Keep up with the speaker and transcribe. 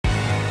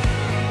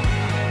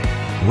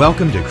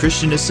Welcome to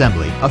Christian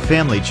Assembly, a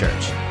family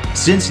church.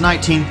 Since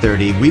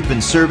 1930, we've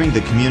been serving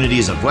the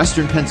communities of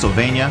Western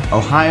Pennsylvania,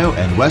 Ohio,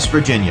 and West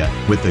Virginia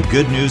with the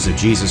good news of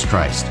Jesus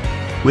Christ.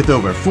 With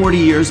over 40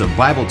 years of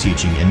Bible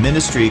teaching and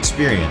ministry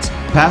experience,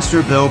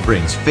 Pastor Bill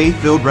brings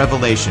faith-filled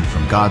revelation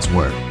from God's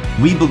Word.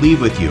 We believe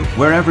with you,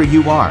 wherever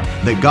you are,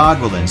 that God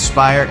will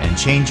inspire and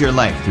change your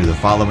life through the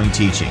following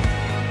teaching.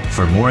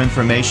 For more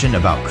information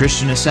about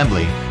Christian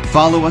Assembly,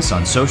 follow us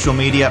on social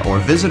media or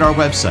visit our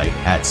website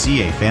at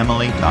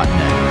cafamily.net.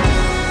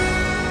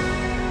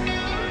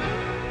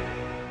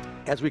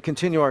 As we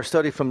continue our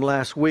study from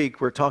last week,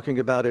 we're talking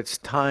about it's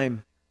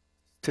time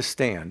to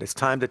stand. It's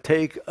time to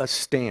take a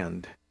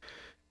stand.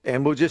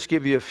 And we'll just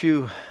give you a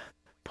few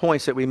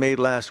points that we made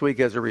last week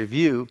as a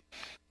review,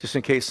 just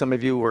in case some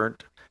of you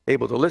weren't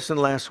able to listen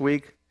last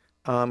week,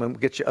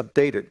 and get you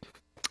updated.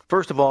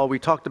 First of all, we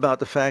talked about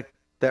the fact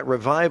that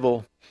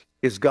revival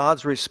is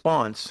God's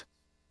response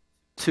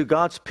to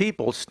God's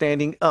people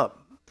standing up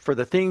for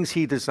the things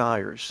he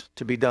desires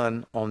to be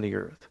done on the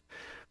earth.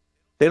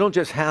 They don't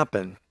just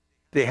happen.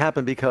 They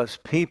happen because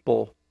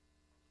people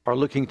are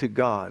looking to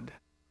God,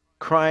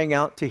 crying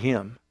out to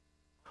him,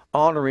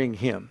 honoring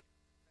him,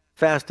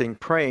 fasting,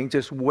 praying,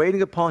 just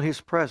waiting upon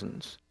his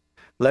presence,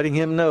 letting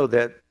him know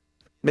that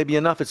maybe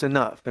enough is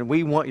enough. And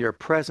we want your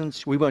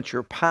presence. We want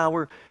your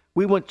power.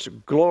 We want your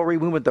glory.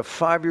 We want the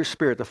fire of your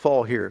Spirit to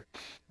fall here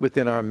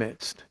within our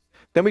midst.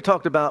 Then we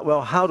talked about,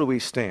 well, how do we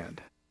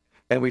stand?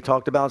 And we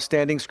talked about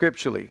standing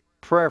scripturally,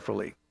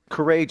 prayerfully,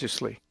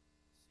 courageously,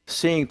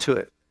 seeing to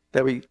it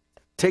that we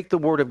take the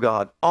Word of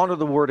God, honor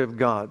the Word of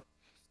God,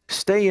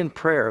 stay in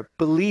prayer.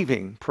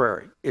 Believing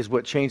prayer is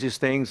what changes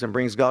things and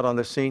brings God on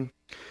the scene.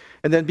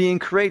 And then being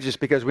courageous,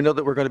 because we know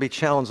that we're going to be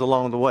challenged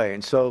along the way.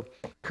 And so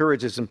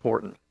courage is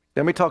important.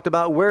 Then we talked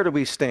about where do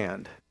we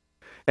stand?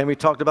 And we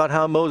talked about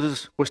how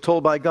Moses was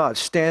told by God,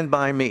 stand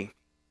by me.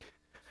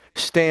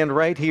 Stand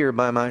right here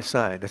by my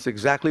side. That's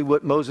exactly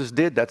what Moses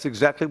did. That's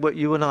exactly what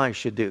you and I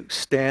should do.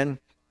 Stand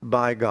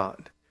by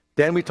God.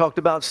 Then we talked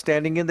about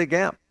standing in the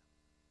gap.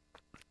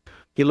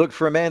 He looked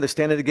for a man to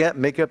stand in the gap,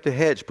 make up the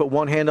hedge, put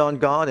one hand on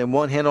God and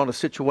one hand on a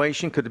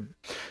situation. Could it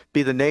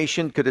be the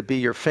nation? Could it be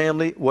your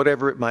family?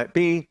 Whatever it might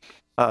be.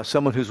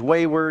 Someone who's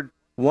wayward.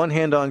 One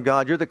hand on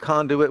God. You're the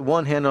conduit.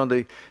 One hand on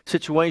the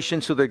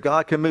situation so that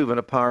God can move in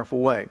a powerful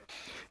way.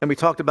 And we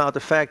talked about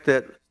the fact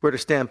that we're to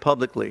stand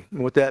publicly.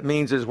 And what that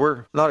means is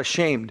we're not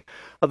ashamed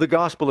of the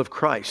gospel of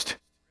Christ.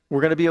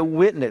 We're going to be a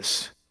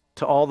witness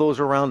to all those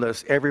around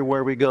us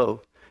everywhere we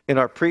go, in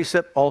our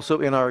precept, also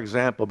in our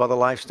example, by the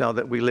lifestyle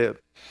that we live.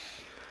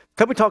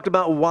 Then we talked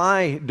about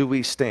why do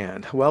we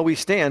stand? Well, we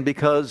stand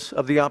because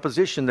of the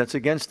opposition that's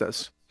against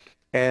us.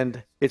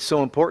 And it's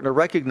so important to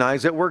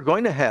recognize that we're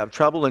going to have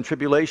trouble and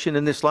tribulation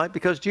in this life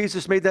because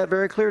Jesus made that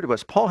very clear to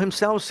us. Paul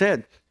himself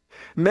said,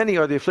 many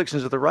are the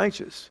afflictions of the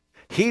righteous.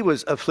 He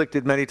was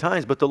afflicted many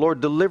times, but the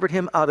Lord delivered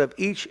him out of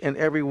each and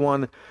every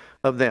one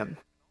of them.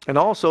 And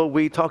also,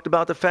 we talked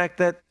about the fact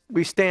that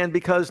we stand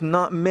because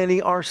not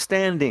many are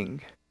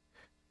standing.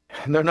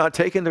 And they're not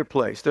taking their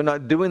place. They're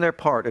not doing their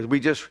part. As we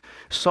just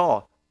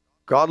saw,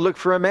 God looked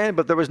for a man,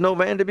 but there was no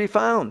man to be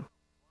found.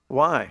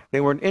 Why?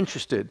 They weren't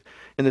interested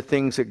in the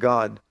things that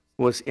God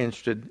was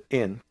interested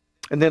in.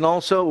 And then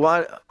also,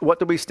 what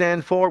do we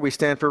stand for? We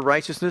stand for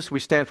righteousness.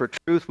 We stand for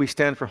truth. We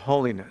stand for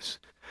holiness.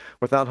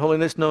 Without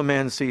holiness, no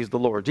man sees the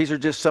Lord. These are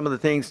just some of the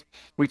things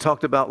we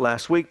talked about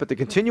last week. But to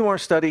continue our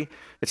study,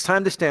 it's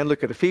time to stand.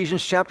 Look at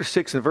Ephesians chapter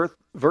 6 and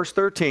verse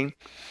 13.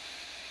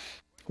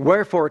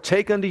 Wherefore,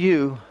 take unto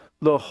you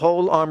the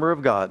whole armor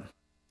of God.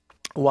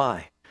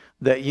 Why?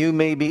 That you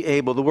may be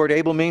able. The word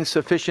able means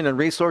sufficient in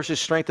resources,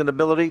 strength, and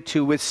ability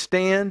to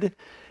withstand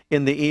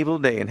in the evil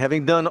day. And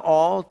having done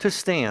all to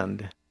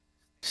stand,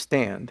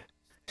 stand.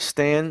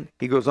 Stand,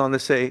 he goes on to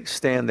say,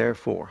 stand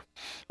therefore.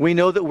 We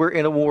know that we're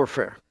in a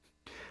warfare.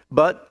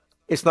 But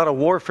it's not a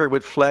warfare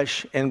with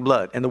flesh and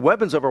blood. And the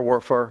weapons of our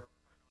warfare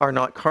are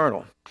not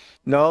carnal.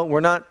 No, we're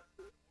not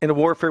in a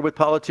warfare with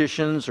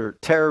politicians or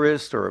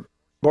terrorists or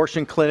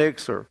abortion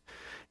clinics or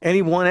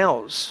anyone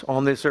else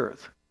on this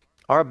earth.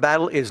 Our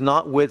battle is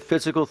not with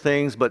physical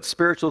things, but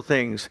spiritual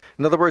things.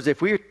 In other words,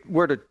 if we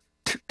were to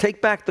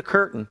take back the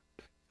curtain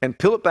and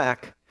peel it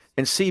back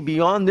and see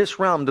beyond this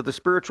realm to the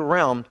spiritual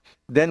realm,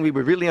 then we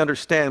would really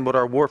understand what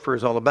our warfare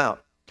is all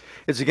about.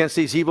 It's against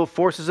these evil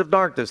forces of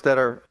darkness that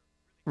are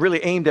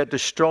really aimed at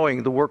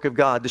destroying the work of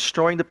God,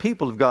 destroying the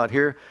people of God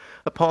here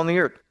upon the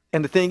earth.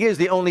 And the thing is,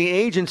 the only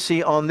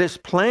agency on this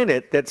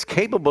planet that's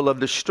capable of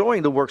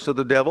destroying the works of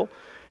the devil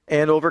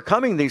and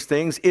overcoming these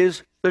things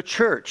is the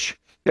church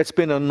that's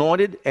been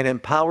anointed and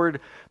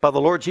empowered by the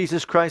Lord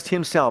Jesus Christ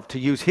himself to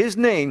use his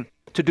name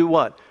to do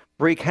what?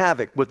 Wreak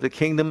havoc with the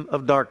kingdom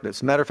of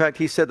darkness. Matter of fact,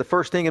 he said, the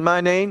first thing in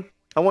my name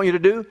I want you to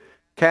do,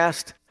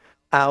 cast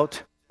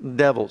out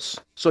devils.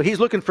 So he's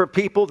looking for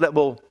people that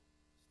will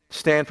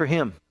stand for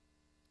him.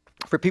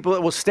 For people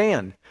that will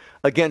stand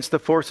against the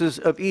forces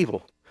of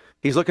evil.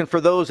 He's looking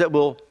for those that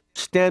will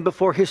stand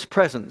before his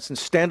presence and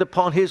stand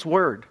upon his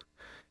word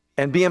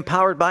and be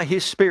empowered by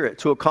his Spirit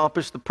to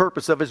accomplish the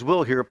purpose of his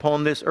will here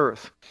upon this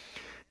earth.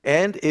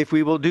 And if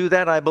we will do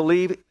that, I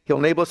believe he'll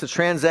enable us to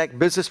transact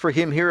business for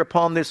him here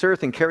upon this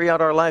earth and carry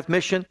out our life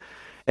mission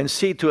and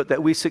see to it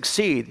that we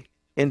succeed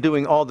in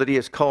doing all that he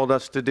has called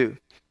us to do.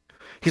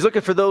 He's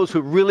looking for those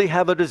who really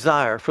have a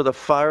desire for the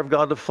fire of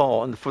God to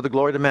fall and for the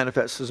glory to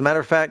manifest. As a matter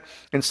of fact,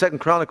 in 2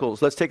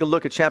 Chronicles, let's take a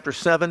look at chapter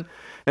 7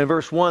 and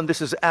verse 1.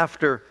 This is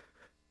after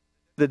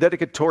the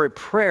dedicatory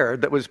prayer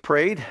that was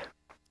prayed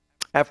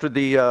after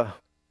the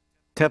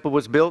temple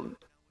was built.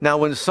 Now,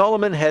 when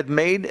Solomon had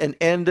made an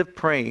end of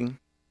praying,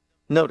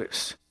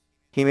 notice,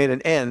 he made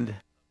an end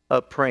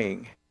of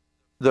praying.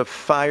 The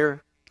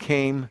fire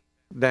came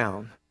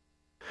down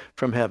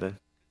from heaven,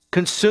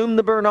 consumed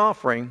the burnt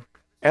offering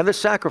and the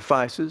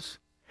sacrifices,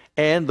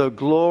 and the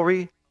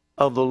glory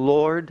of the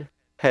Lord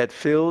had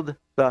filled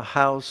the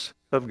house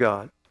of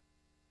God.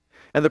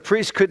 And the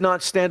priest could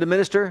not stand to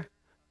minister,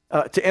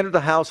 to enter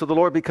the house of the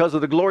Lord, because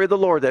of the glory of the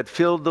Lord that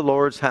filled the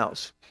Lord's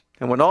house.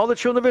 And when all the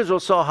children of Israel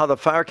saw how the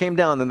fire came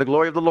down and the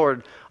glory of the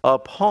Lord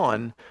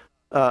upon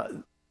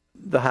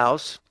the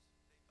house,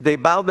 they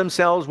bowed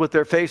themselves with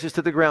their faces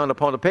to the ground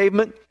upon the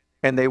pavement,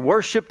 and they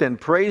worshiped and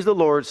praised the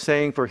Lord,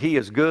 saying, "For he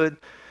is good,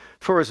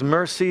 for his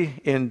mercy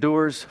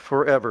endures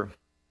forever."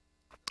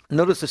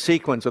 Notice the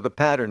sequence of the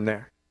pattern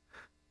there.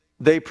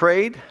 They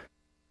prayed.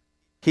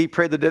 He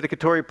prayed the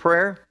dedicatory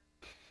prayer.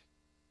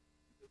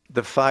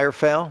 The fire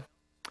fell.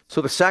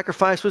 So the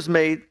sacrifice was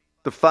made,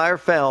 the fire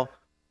fell,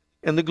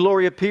 and the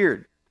glory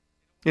appeared.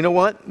 You know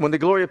what? When the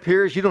glory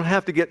appears, you don't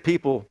have to get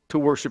people to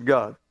worship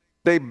God.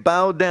 They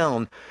bowed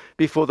down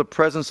before the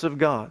presence of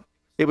God.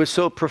 It was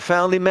so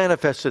profoundly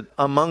manifested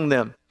among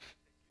them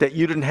that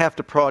you didn't have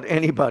to prod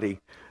anybody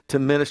to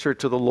minister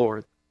to the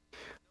Lord.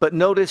 But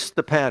notice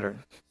the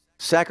pattern.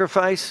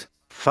 Sacrifice,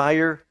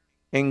 fire,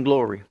 and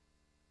glory.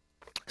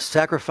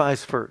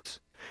 Sacrifice first.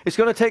 It's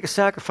going to take a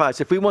sacrifice.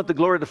 If we want the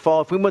glory to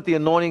fall, if we want the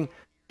anointing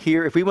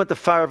here, if we want the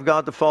fire of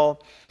God to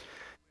fall,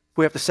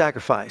 we have to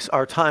sacrifice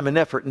our time and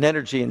effort and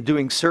energy in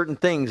doing certain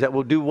things that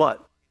will do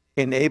what?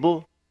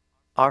 Enable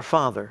our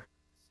Father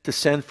to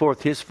send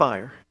forth his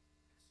fire,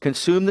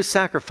 consume the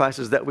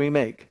sacrifices that we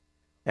make,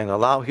 and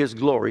allow his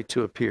glory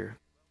to appear.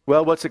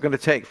 Well, what's it going to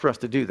take for us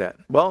to do that?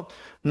 Well,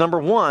 number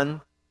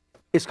one,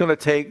 it's going to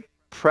take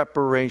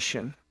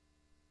preparation.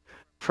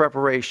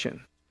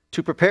 Preparation.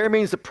 To prepare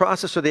means the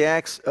process or the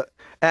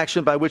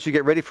action by which you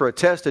get ready for a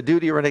test, a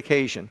duty, or an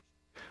occasion.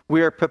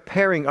 We are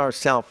preparing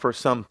ourselves for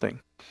something.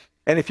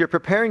 And if you're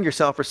preparing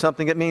yourself for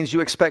something, it means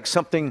you expect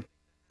something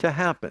to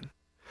happen.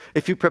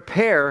 If you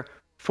prepare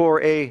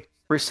for a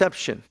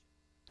reception,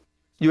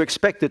 you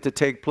expect it to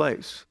take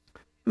place.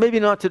 Maybe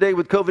not today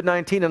with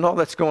COVID-19 and all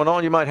that's going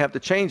on, you might have to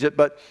change it,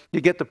 but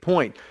you get the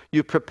point.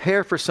 You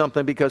prepare for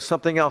something because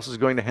something else is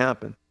going to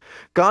happen.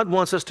 God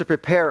wants us to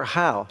prepare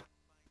how?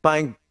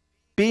 By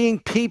being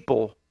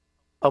people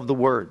of the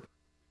Word.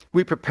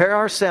 We prepare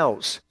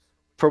ourselves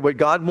for what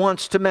God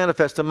wants to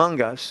manifest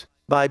among us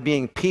by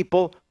being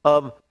people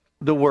of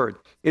the Word.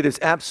 It is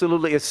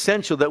absolutely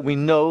essential that we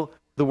know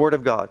the Word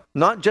of God.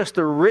 Not just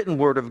the written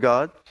Word of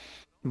God,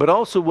 but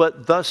also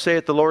what thus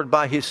saith the Lord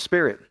by his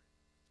Spirit.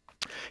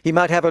 He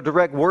might have a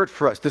direct word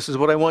for us. This is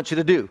what I want you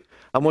to do.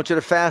 I want you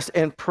to fast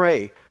and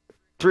pray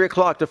 3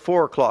 o'clock to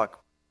 4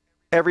 o'clock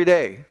every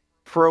day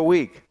for a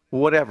week,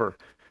 whatever.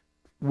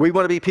 We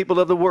want to be people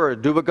of the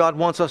Word, do what God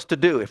wants us to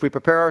do. If we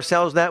prepare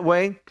ourselves that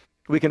way,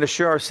 we can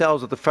assure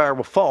ourselves that the fire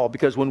will fall,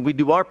 because when we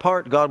do our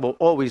part, God will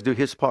always do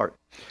his part.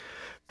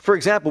 For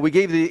example, we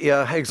gave the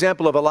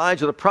example of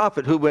Elijah the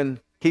prophet, who when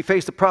he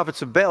faced the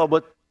prophets of Baal,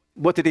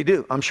 what did he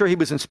do? I'm sure he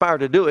was inspired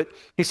to do it.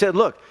 He said,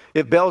 look,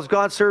 if Baal's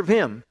God, serve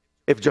him.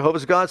 If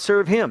Jehovah's God,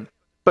 serve him.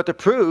 But to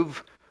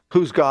prove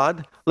who's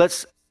God,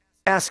 let's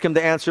ask him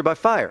to answer by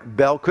fire.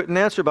 Baal couldn't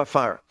answer by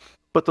fire,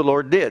 but the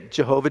Lord did.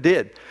 Jehovah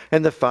did.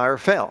 And the fire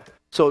fell.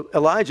 So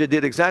Elijah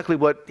did exactly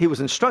what he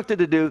was instructed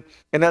to do.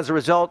 And as a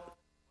result,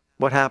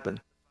 what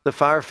happened? The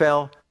fire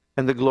fell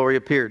and the glory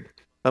appeared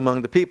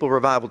among the people.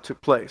 Revival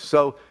took place.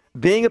 So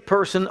being a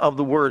person of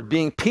the Word,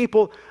 being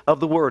people of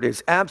the Word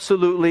is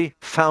absolutely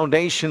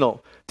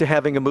foundational to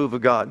having a move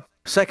of God.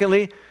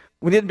 Secondly,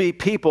 we need to be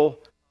people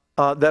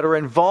that are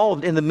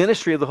involved in the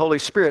ministry of the Holy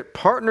Spirit,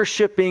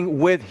 partnershiping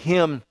with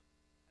him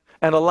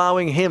and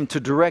allowing him to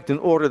direct and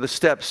order the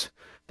steps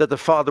that the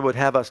Father would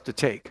have us to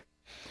take.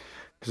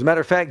 As a matter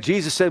of fact,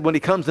 Jesus said when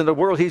he comes into the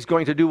world, he's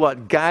going to do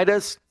what? Guide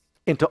us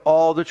into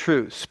all the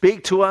truth.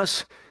 Speak to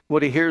us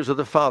what he hears of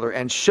the Father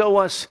and show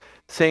us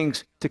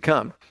things to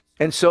come.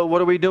 And so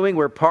what are we doing?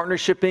 We're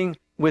partnershiping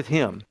with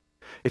him.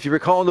 If you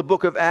recall in the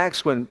book of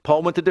Acts, when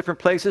Paul went to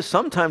different places,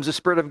 sometimes the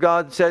Spirit of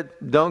God said,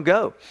 don't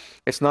go.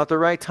 It's not the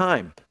right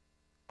time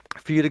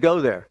for you to go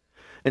there.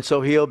 And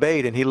so he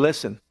obeyed and he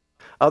listened.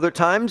 Other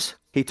times,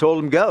 he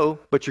told him go,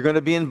 but you're going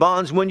to be in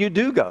bonds when you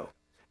do go.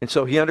 And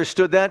so he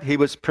understood that. He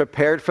was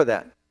prepared for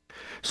that.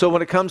 So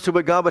when it comes to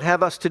what God would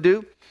have us to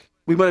do,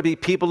 we want to be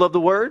people of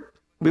the Word.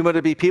 We want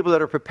to be people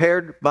that are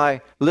prepared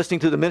by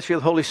listening to the ministry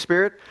of the Holy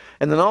Spirit.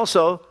 And then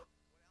also,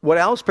 what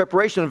else?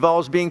 Preparation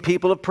involves being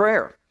people of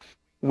prayer.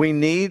 we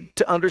need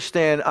to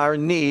understand our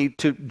need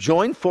to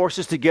join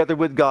forces together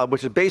with God,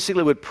 which is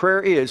basically what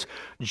prayer is,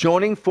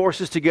 joining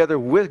forces together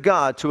with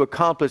God to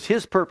accomplish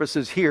his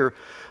purposes here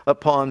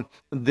upon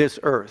this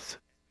earth.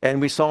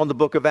 And we saw in the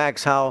book of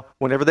Acts how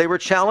whenever they were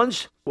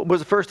challenged, what was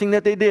the first thing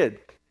that they did?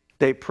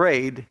 They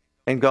prayed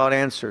and God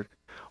answered.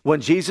 When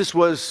Jesus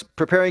was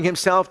preparing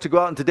himself to go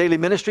out into daily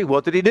ministry,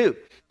 what did he do?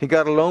 He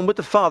got alone with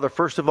the Father,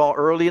 first of all,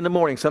 early in the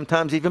morning,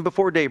 sometimes even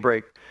before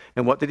daybreak.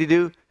 And what did he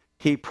do?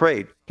 He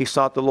prayed. He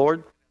sought the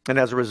Lord. And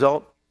as a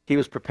result, he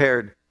was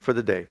prepared for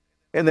the day.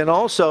 And then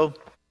also,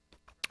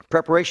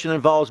 preparation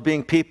involves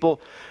being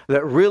people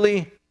that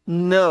really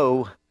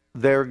know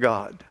their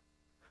God.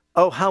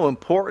 Oh, how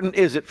important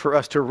is it for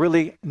us to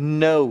really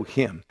know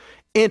him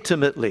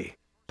intimately,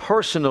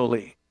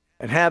 personally,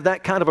 and have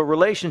that kind of a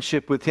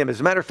relationship with him. As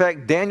a matter of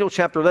fact, Daniel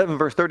chapter 11,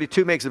 verse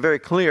 32 makes it very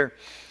clear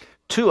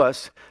to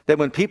us that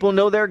when people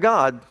know their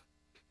God,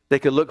 they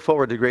can look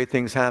forward to great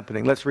things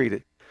happening. Let's read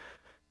it.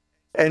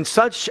 And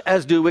such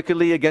as do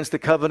wickedly against the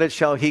covenant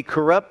shall he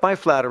corrupt by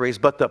flatteries,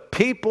 but the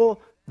people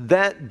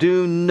that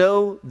do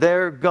know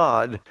their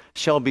God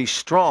shall be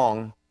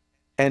strong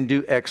and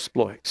do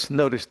exploits.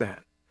 Notice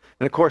that.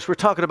 And of course, we're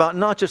talking about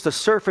not just a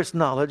surface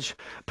knowledge,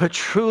 but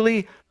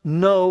truly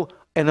know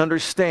and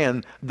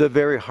understand the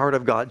very heart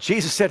of God.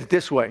 Jesus said it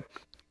this way: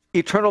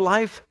 eternal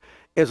life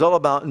is all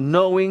about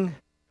knowing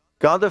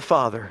God the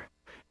Father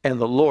and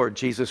the Lord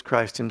Jesus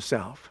Christ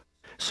himself.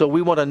 So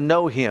we want to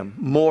know him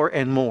more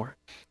and more.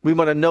 We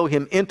want to know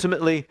him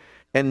intimately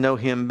and know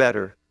him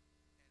better.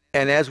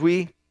 And as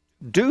we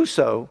do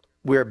so,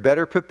 we're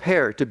better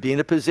prepared to be in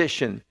a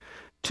position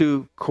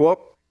to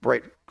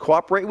cooperate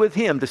with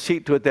him to see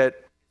to it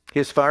that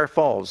his fire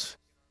falls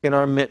in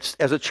our midst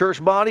as a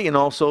church body and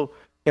also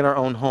in our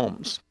own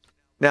homes.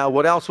 Now,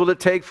 what else will it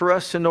take for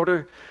us in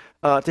order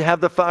to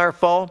have the fire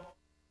fall?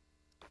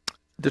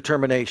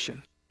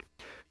 Determination.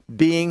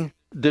 Being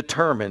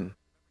determined.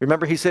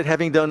 Remember, he said,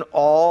 having done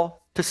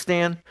all to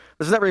stand.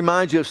 Doesn't that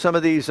remind you of some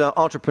of these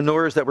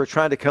entrepreneurs that were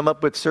trying to come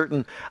up with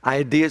certain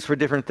ideas for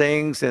different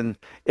things, and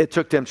it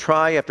took them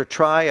try after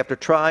try after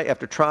try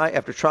after try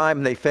after try,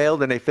 and they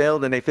failed and they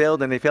failed and they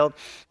failed and they failed?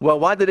 Well,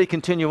 why did they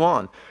continue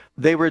on?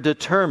 They were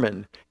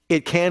determined.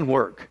 It can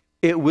work.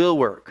 It will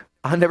work.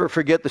 I'll never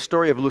forget the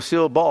story of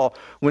Lucille Ball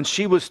when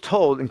she was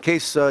told, in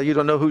case you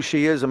don't know who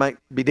she is, I might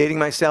be dating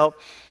myself,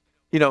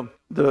 you know,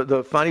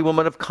 the funny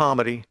woman of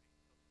comedy,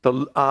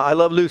 the I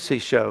Love Lucy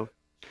show.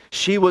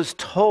 She was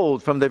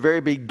told from the very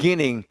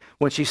beginning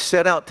when she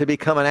set out to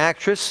become an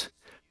actress,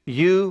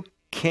 you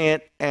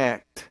can't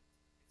act.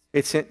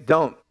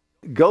 Don't.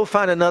 Go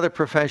find another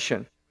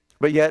profession.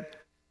 But yet,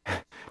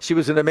 she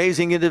was an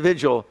amazing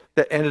individual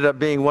that ended up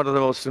being one of the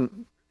most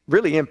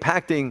really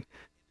impacting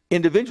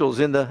individuals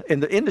in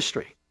the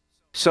industry.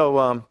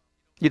 So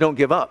you don't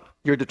give up.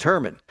 You're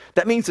determined.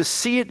 That means to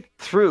see it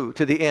through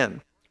to the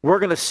end. We're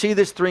going to see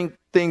this thing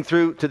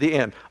through to the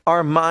end.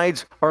 Our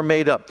minds are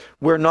made up.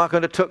 We're not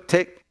going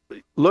to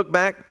look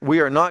back.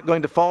 We are not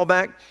going to fall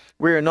back.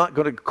 We are not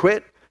going to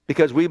quit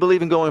because we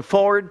believe in going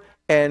forward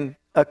and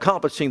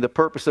accomplishing the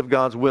purpose of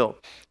God's will.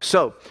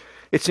 So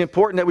it's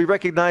important that we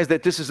recognize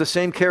that this is the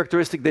same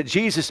characteristic that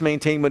Jesus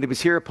maintained when he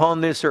was here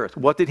upon this earth.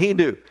 What did he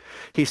do?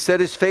 He set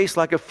his face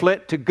like a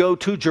flint to go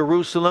to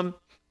Jerusalem,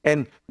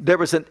 and there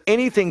wasn't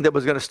anything that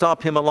was going to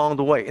stop him along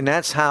the way. And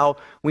that's how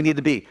we need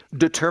to be.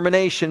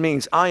 Determination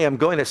means I am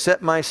going to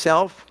set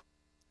myself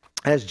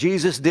as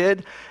Jesus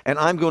did, and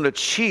I'm going to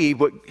achieve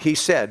what he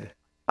said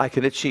I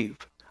can achieve.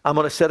 I'm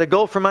going to set a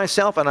goal for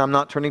myself, and I'm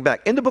not turning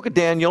back. In the book of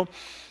Daniel,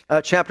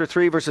 chapter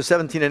 3, verses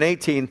 17 and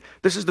 18,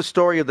 this is the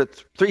story of the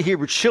three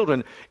Hebrew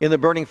children in the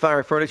burning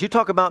fire furnace. You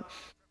talk about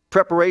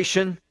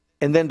preparation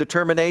and then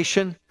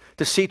determination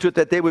to see to it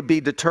that they would be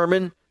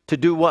determined to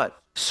do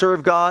what?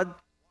 Serve God,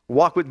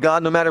 walk with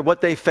God no matter what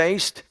they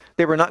faced.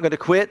 They were not going to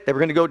quit. They were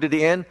going to go to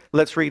the end.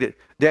 Let's read it.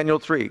 Daniel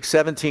 3,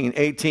 17,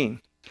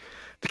 18.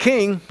 The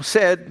king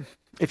said,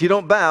 if you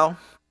don't bow,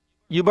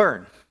 you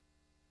burn.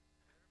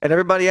 And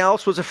everybody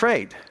else was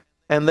afraid,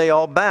 and they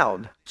all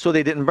bowed, so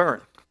they didn't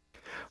burn.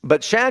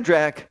 But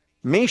Shadrach,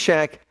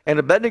 Meshach, and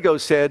Abednego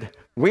said,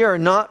 we are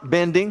not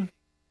bending,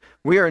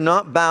 we are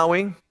not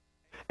bowing,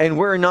 and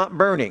we're not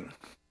burning.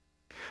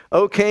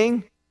 O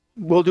king,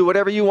 we'll do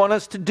whatever you want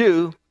us to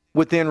do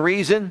within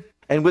reason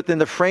and within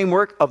the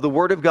framework of the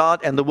word of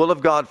God and the will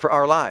of God for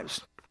our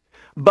lives.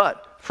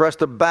 But for us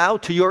to bow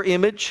to your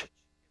image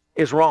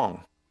is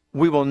wrong.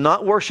 We will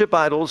not worship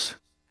idols.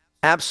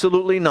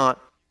 Absolutely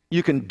not.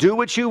 You can do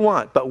what you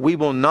want, but we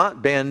will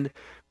not bend,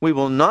 we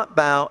will not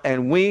bow,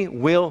 and we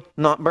will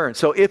not burn.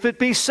 So if it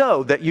be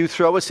so that you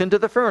throw us into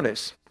the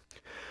furnace,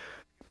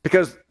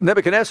 because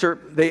Nebuchadnezzar,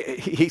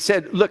 he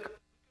said, look,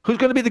 who's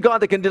going to be the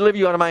God that can deliver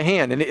you out of my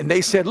hand? And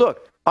they said,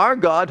 look, our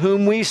God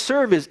whom we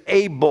serve is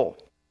able,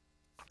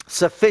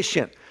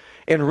 sufficient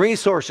in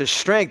resources,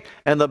 strength,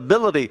 and the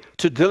ability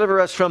to deliver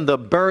us from the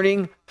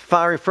burning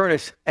fiery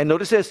furnace. And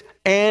notice this,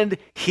 and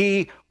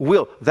he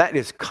will. That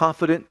is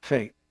confident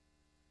faith.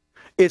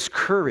 It's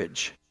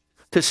courage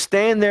to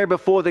stand there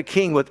before the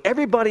king with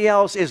everybody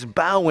else is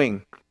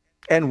bowing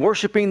and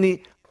worshiping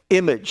the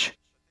image.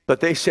 But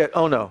they said,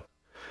 oh no,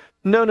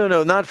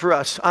 no, not for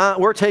us.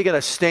 We're taking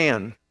a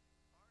stand.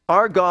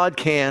 Our God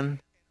can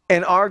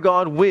and our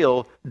God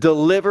will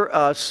deliver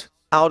us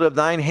out of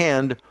thine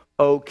hand,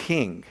 O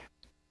king.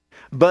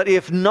 But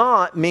if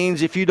not,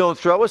 means if you don't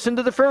throw us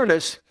into the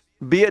furnace,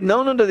 be it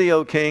known unto thee,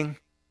 O king,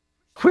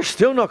 we're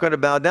still not going to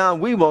bow down.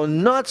 We will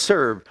not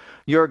serve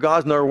your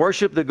gods nor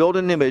worship the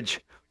golden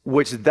image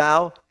which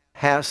thou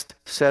hast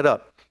set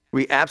up.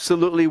 We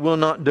absolutely will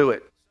not do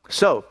it.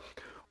 So,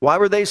 why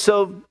were they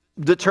so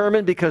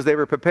determined? Because they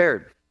were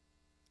prepared.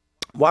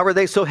 Why were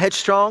they so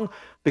headstrong?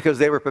 Because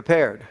they were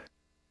prepared.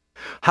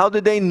 How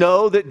did they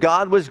know that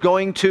God was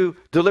going to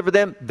deliver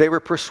them? They were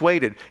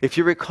persuaded. If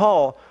you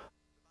recall,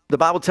 the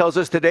Bible tells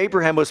us that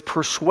Abraham was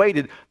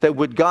persuaded that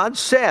what God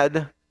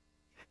said,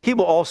 he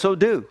will also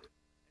do.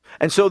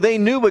 And so they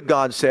knew what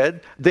God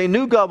said. They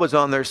knew God was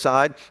on their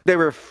side. They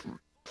were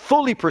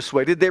fully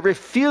persuaded. They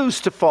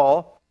refused to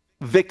fall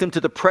victim to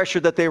the pressure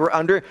that they were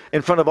under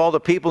in front of all the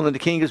people and the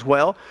king as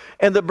well.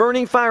 And the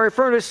burning fiery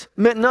furnace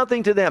meant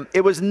nothing to them.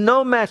 It was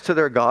no match to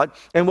their God.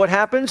 And what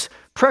happens?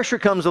 Pressure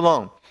comes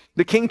along.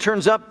 The king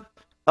turns up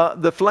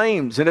the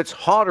flames, and it's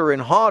hotter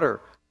and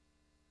hotter,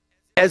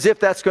 as if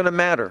that's going to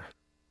matter.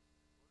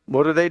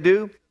 What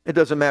do? It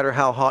doesn't matter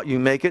how hot you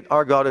make it.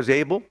 Our God is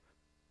able.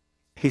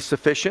 He's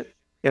sufficient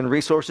in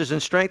resources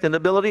and strength and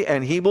ability,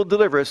 and he will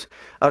deliver us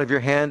out of your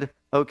hand,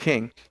 O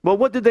king. Well,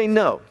 what did they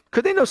know?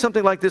 Could they know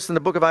something like this in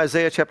the book of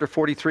Isaiah, chapter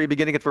 43,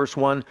 beginning at verse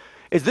 1?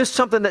 Is this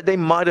something that they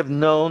might have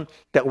known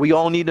that we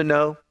all need to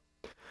know?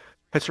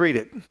 Let's read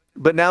it.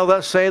 But now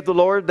thus saith the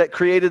Lord that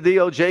created thee,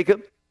 O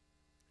Jacob,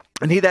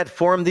 and he that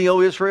formed thee, O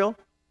Israel,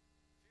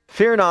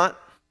 fear not,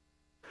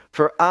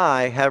 for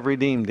I have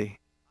redeemed thee.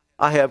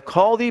 I have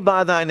called thee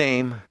by thy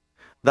name,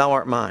 thou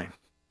art mine.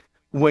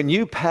 When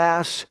you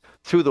pass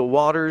through the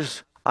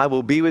waters, I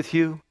will be with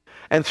you,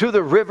 and through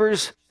the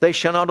rivers they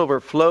shall not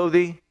overflow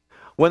thee.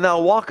 When thou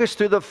walkest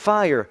through the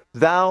fire,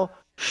 thou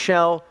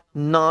shalt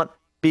not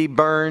be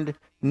burned,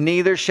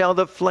 neither shall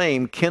the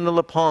flame kindle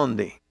upon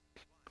thee.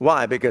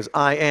 Why? Because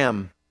I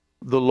am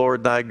the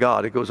Lord thy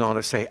God. It goes on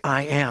to say,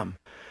 I am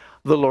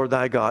the Lord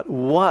thy God.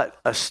 What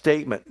a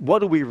statement. What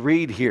do we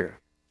read here?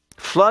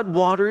 Flood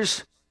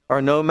waters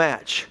are no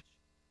match.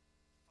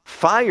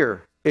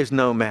 Fire is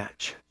no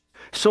match.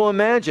 So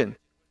imagine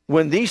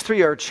when these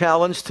three are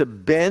challenged to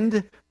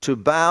bend, to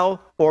bow,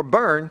 or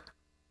burn,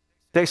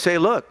 they say,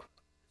 look,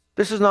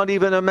 this is not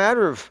even a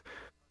matter of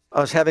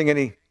us having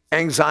any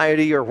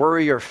anxiety or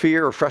worry or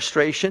fear or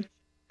frustration.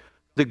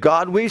 The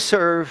God we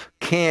serve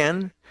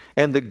can,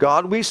 and the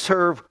God we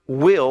serve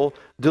will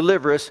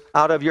deliver us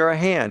out of your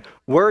hand.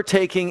 We're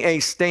taking a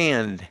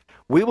stand.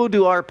 We will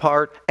do our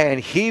part, and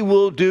he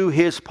will do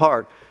his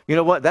part. You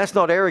know what? That's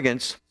not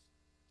arrogance.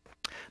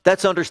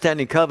 That's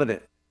understanding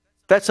covenant.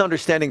 That's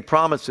understanding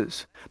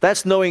promises.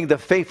 That's knowing the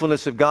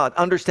faithfulness of God,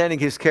 understanding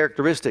his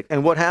characteristic.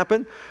 And what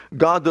happened?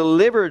 God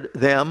delivered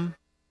them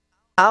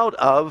out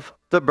of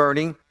the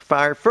burning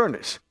fire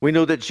furnace. We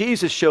know that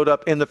Jesus showed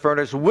up in the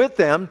furnace with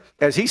them.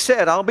 As he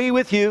said, I'll be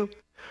with you.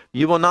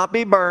 You will not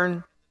be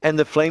burned, and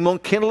the flame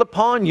won't kindle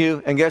upon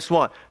you. And guess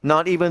what?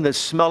 Not even the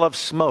smell of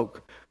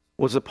smoke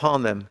was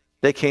upon them.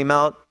 They came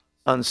out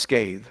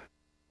unscathed.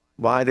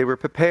 Why? They were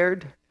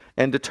prepared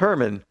and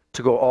determined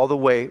to go all the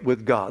way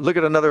with God. Look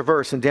at another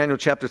verse in Daniel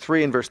chapter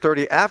 3 and verse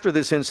 30. After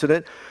this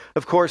incident,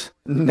 of course,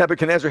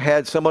 Nebuchadnezzar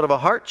had somewhat of a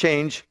heart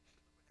change.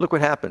 Look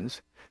what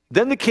happens.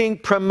 Then the king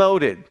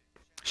promoted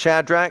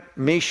Shadrach,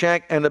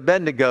 Meshach, and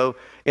Abednego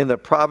in the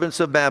province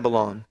of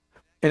Babylon.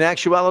 In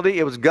actuality,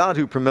 it was God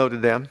who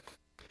promoted them.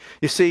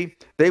 You see,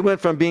 they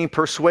went from being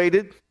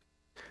persuaded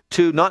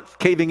to not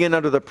caving in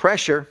under the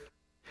pressure,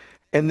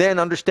 and then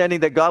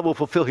understanding that God will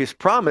fulfill his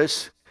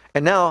promise,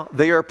 and now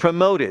they are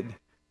promoted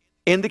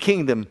in the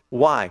kingdom.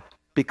 Why?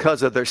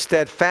 Because of their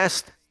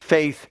steadfast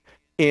faith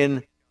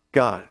in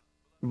God.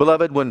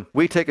 Beloved, when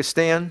we take a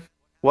stand,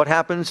 what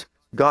happens?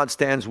 God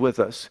stands with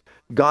us.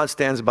 God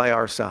stands by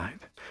our side.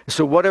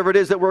 So whatever it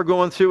is that we're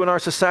going through in our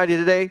society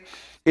today,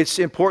 it's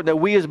important that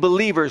we as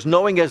believers,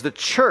 knowing as the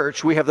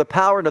church, we have the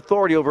power and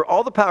authority over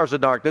all the powers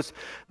of darkness,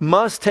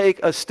 must take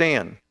a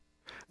stand.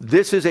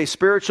 This is a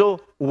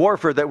spiritual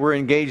warfare that we're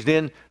engaged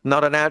in,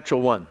 not a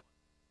natural one.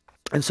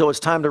 And so it's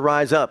time to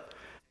rise up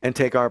and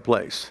take our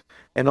place.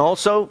 And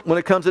also, when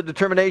it comes to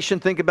determination,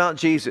 think about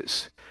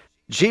Jesus.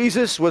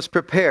 Jesus was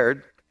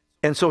prepared,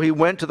 and so he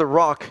went to the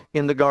rock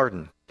in the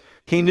garden.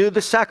 He knew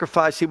the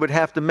sacrifice he would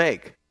have to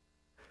make.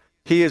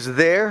 He is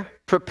there,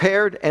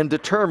 prepared and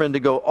determined to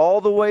go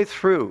all the way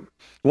through.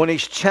 When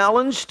he's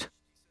challenged,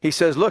 he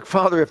says, look,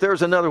 Father, if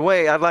there's another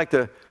way, I'd like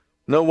to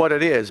know what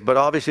it is. But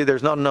obviously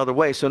there's not another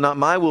way, so not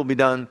my will be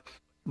done,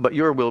 but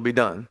your will be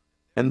done.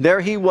 And there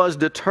he was,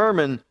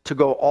 determined to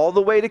go all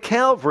the way to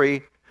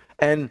Calvary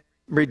and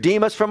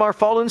redeem us from our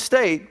fallen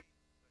state.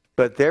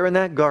 But there in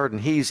that garden,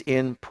 he's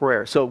in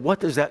prayer. So what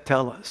does that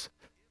tell us?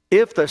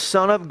 If the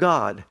Son of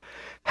God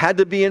had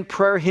to be in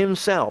prayer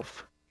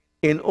himself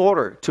in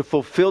order to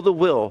fulfill the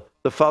will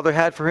the Father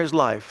had for his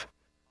life,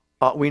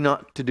 ought we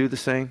not to do the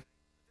same?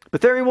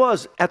 But there he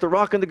was at the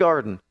rock in the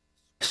garden,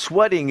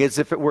 sweating as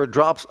if it were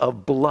drops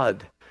of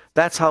blood.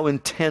 That's how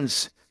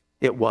intense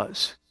it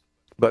was.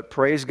 But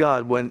praise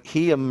God, when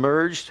he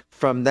emerged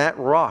from that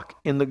rock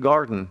in the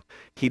garden,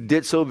 he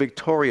did so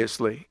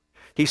victoriously.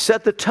 He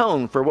set the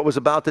tone for what was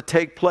about to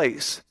take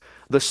place.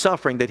 The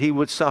suffering that he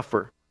would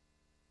suffer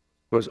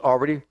was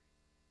already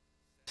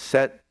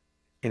set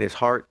in his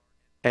heart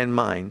and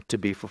mind to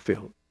be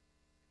fulfilled.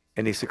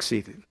 And he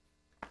succeeded.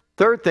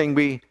 Third thing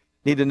we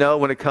need to know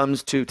when it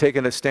comes to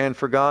taking a stand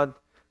for God,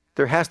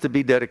 there has to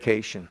be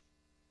dedication.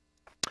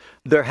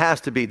 There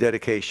has to be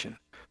dedication.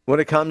 When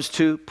it comes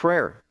to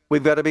prayer,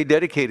 we've got to be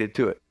dedicated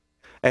to it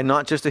and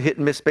not just a hit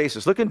and miss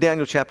basis. Look in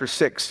Daniel chapter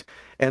 6.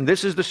 And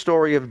this is the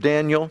story of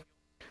Daniel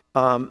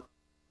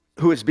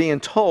who is being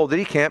told that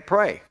he can't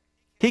pray.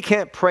 He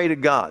can't pray to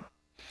God.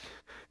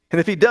 And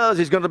if he does,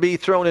 he's going to be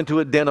thrown into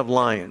a den of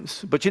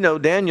lions. But you know,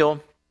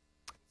 Daniel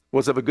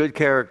was of a good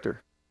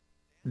character.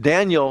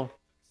 Daniel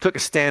took a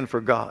stand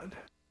for God.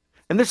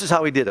 And this is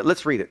how he did it.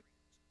 Let's read it.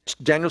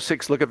 Daniel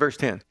 6, look at verse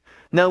 10.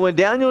 Now when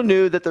Daniel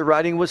knew that the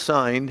writing was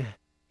signed,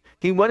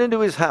 he went into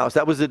his house.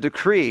 That was the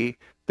decree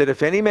that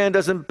if any man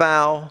doesn't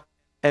bow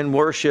and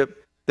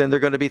worship, then they're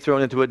going to be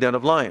thrown into a den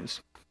of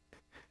lions.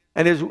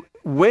 And his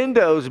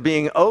windows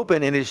being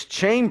open in his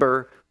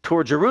chamber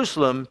toward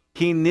Jerusalem,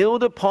 he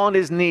kneeled upon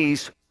his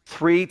knees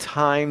 3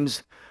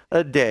 times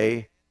a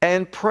day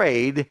and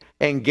prayed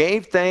and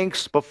gave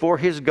thanks before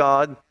his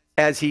God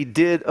as he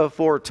did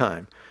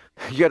aforetime.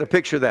 You got to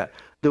picture that.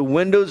 The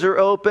windows are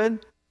open.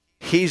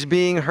 He's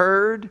being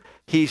heard.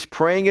 He's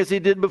praying as he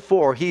did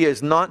before. He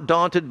is not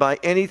daunted by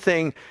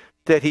anything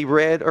that he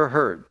read or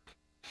heard.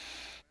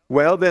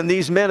 Well, then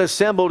these men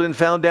assembled and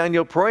found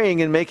Daniel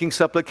praying and making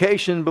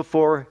supplication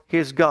before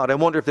his God. I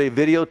wonder if they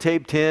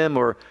videotaped him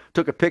or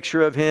took a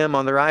picture of him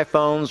on their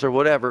iPhones or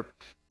whatever.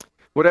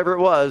 Whatever it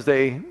was,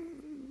 they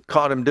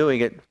caught him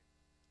doing it.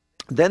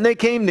 Then they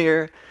came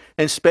near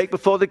and spake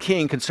before the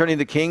king concerning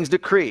the king's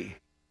decree.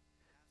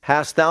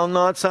 Hast thou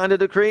not signed a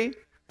decree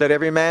that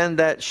every man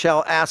that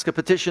shall ask a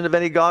petition of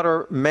any god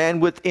or man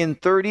within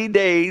 30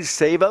 days,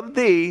 save of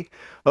thee,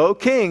 O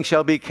king,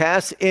 shall be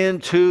cast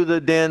into the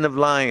den of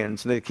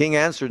lions? And the king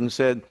answered and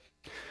said,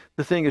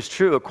 the thing is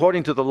true,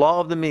 according to the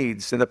law of the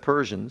Medes and the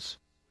Persians,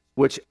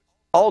 which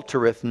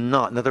altereth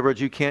not. In other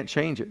words, you can't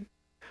change it.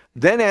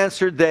 Then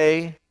answered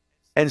they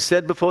and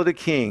said before the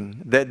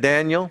king that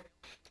Daniel,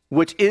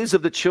 which is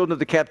of the children of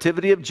the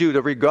captivity of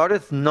Judah,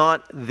 regardeth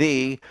not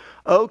thee,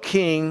 O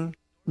king,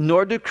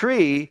 nor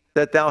decree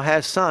that thou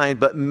hast signed,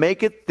 but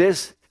maketh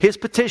this his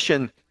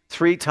petition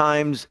 3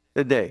 times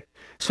a day.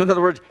 So in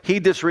other words, he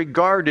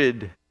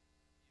disregarded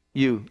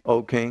you,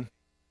 O king.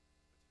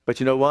 But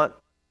you know what?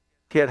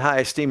 He had high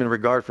esteem and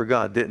regard for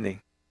God, didn't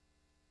he?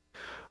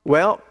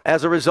 Well,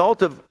 as a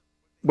result of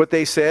what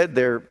they said,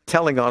 they're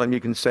telling on him, you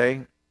can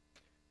say,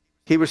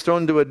 he was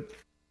thrown into a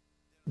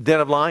den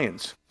of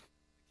lions.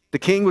 The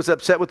king was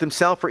upset with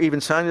himself for even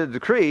signing the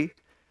decree,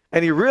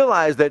 and he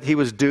realized that he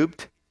was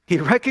duped. He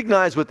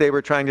recognized what they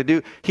were trying to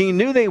do. He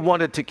knew they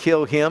wanted to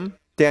kill him,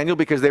 Daniel,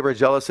 because they were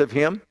jealous of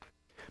him.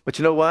 But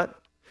you know what?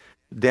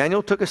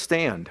 Daniel took a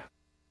stand.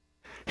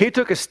 He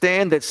took a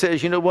stand that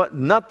says, you know what?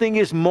 Nothing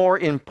is more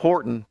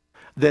important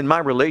than my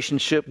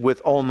relationship with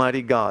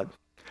Almighty God.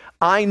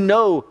 I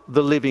know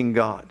the living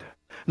God.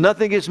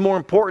 Nothing is more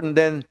important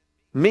than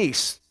me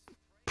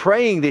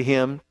praying to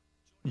him,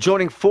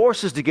 joining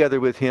forces together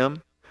with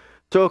him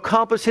to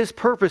accomplish his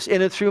purpose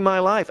in and through my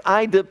life.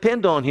 I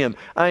depend on him.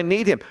 I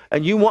need him.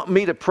 And you want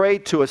me to pray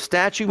to a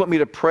statue? You want me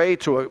to pray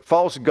to a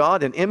false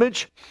god, an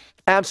image?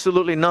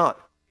 Absolutely not.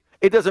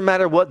 It doesn't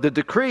matter what the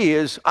decree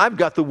is. I've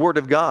got the word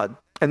of God.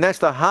 And that's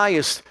the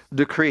highest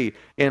decree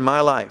in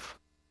my life.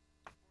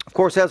 Of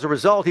course, as a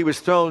result, he was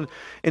thrown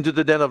into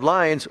the den of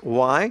lions.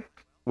 Why?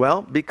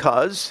 Well,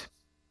 because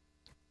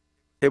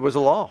it was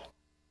a law.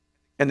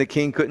 And the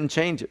king couldn't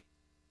change it.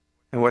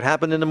 And what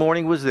happened in the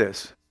morning was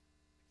this.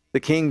 The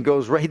king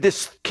goes,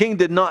 this king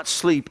did not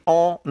sleep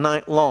all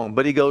night long,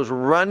 but he goes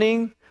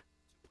running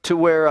to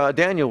where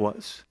Daniel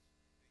was.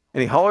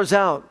 And he hollers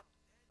out,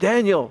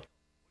 Daniel,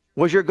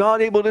 was your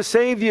God able to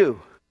save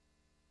you?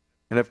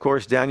 And of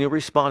course, Daniel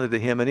responded to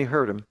him and he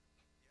heard him.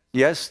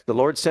 Yes, the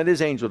Lord sent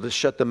his angel to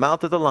shut the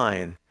mouth of the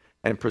lion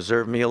and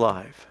preserve me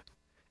alive.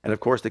 And of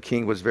course, the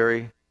king was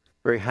very,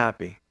 very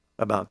happy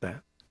about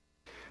that.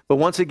 But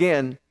once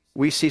again,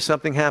 we see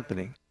something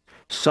happening.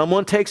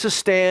 Someone takes a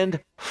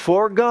stand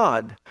for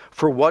God,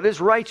 for what is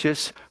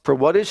righteous, for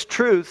what is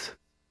truth,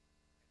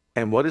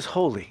 and what is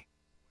holy.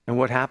 And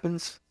what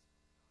happens?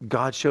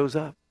 God shows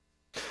up.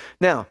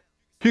 Now,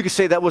 you could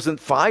say that wasn't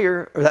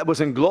fire or that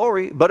wasn't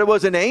glory, but it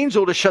was an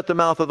angel to shut the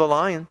mouth of the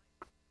lion.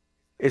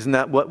 Isn't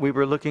that what we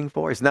were looking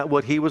for? Isn't that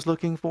what he was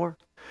looking for?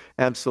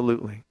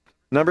 Absolutely.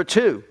 Number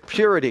 2,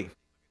 purity.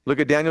 Look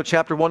at Daniel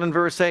chapter 1 and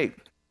verse 8.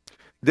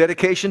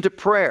 Dedication to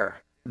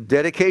prayer.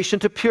 Dedication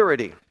to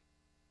purity.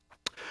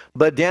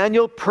 But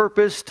Daniel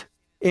purposed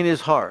in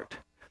his heart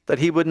that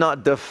he would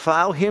not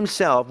defile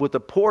himself with a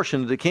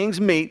portion of the king's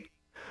meat,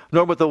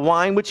 nor with the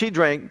wine which he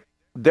drank.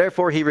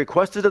 Therefore he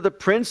requested of the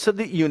prince of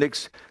the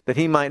eunuchs that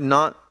he might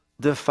not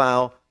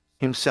defile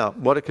himself.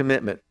 What a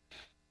commitment.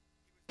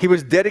 He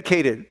was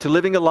dedicated to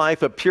living a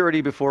life of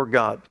purity before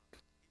God.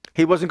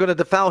 He wasn't going to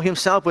defile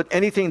himself with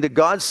anything that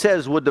God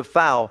says would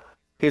defile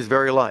his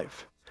very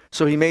life.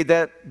 So he made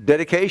that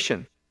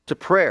dedication to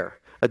prayer,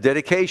 a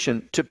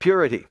dedication to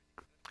purity.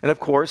 And of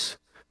course,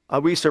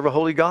 we serve a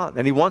holy God,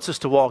 and he wants us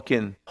to walk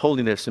in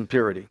holiness and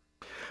purity.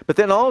 But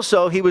then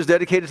also, he was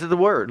dedicated to the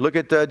Word. Look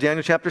at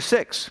Daniel chapter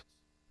 6,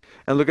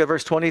 and look at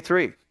verse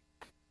 23.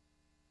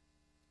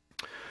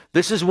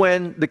 This is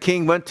when the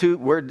king went to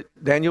where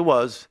Daniel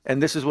was,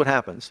 and this is what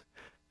happens.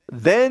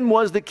 Then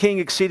was the king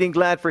exceeding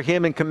glad for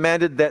him and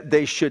commanded that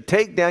they should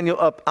take Daniel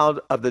up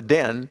out of the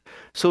den.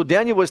 So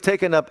Daniel was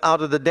taken up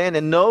out of the den,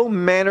 and no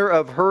manner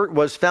of hurt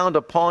was found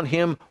upon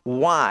him.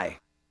 Why?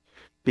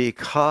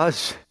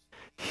 Because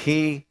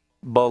he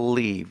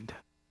believed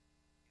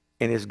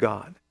in his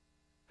God.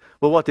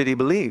 Well, what did he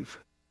believe?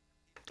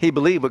 He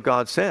believed what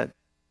God said.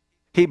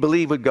 He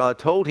believed what God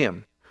told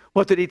him.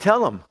 What did he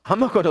tell him? I'm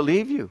not going to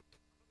leave you.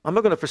 I'm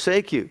not going to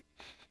forsake you.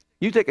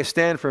 You take a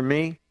stand for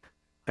me,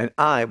 and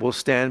I will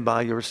stand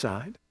by your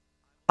side.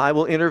 I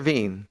will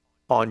intervene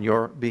on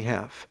your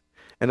behalf.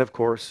 And of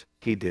course,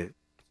 he did.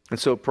 And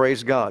so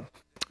praise God.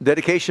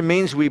 Dedication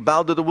means we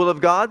bow to the will of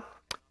God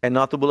and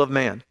not the will of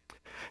man.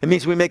 It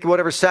means we make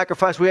whatever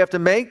sacrifice we have to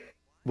make.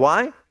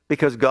 Why?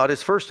 Because God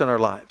is first in our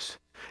lives.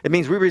 It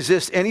means we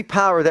resist any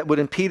power that would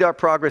impede our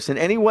progress in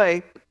any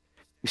way.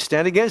 We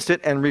stand against it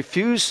and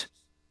refuse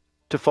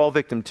to fall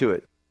victim to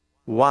it.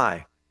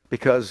 Why?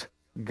 Because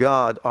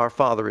God, our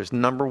Father, is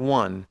number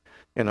one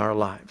in our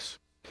lives.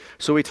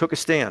 So he took a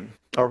stand,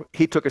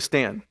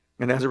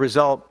 and as a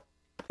result,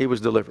 he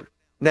was delivered.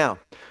 Now,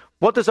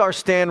 what does our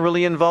stand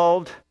really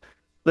involve?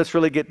 Let's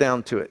really get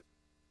down to it.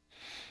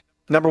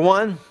 Number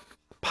one,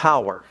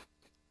 power.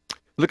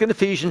 Look in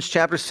Ephesians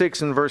chapter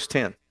 6 and verse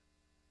 10.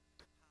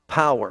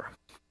 Power.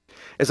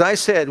 As I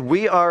said,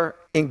 we are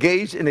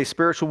engaged in a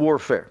spiritual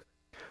warfare.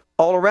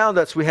 All around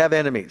us, we have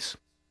enemies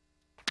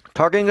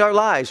targeting our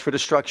lives for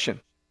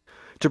destruction.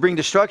 To bring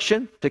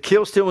destruction, to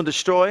kill, steal, and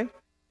destroy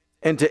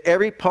into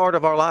every part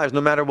of our lives,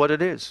 no matter what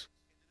it is.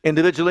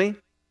 Individually,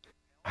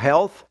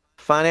 health,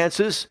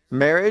 finances,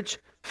 marriage,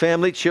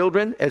 family,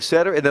 children,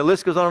 etc. And the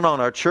list goes on and on.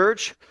 Our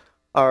church,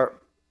 our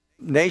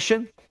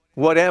nation,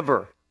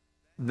 whatever.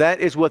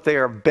 That is what they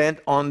are bent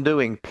on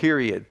doing,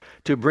 period.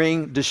 To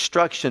bring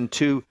destruction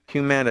to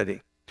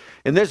humanity.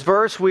 In this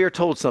verse, we are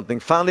told something.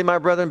 Finally, my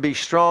brethren, be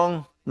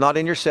strong, not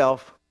in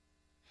yourself,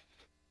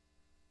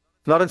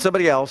 not in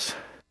somebody else,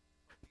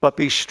 but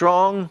be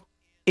strong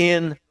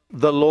in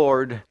the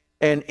Lord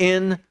and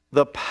in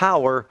the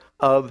power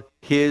of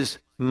his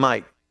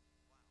might.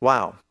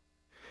 Wow.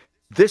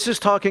 This is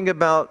talking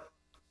about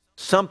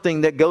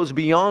something that goes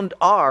beyond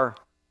our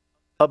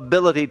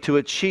ability to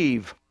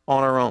achieve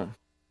on our own.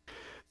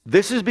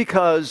 This is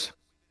because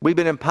we've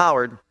been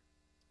empowered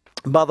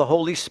by the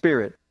Holy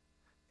Spirit.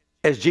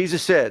 As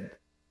Jesus said,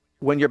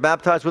 when you're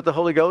baptized with the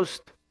Holy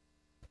Ghost,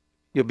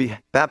 you'll be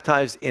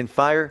baptized in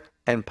fire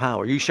and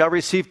power. You shall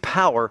receive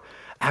power.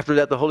 After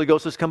that, the Holy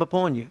Ghost has come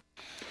upon you.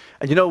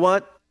 And you know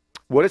what?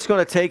 What it's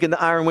going to take in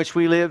the hour in which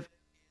we live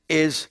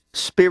is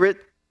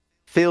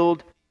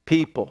Spirit-filled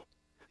people,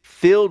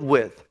 filled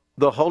with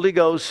the Holy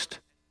Ghost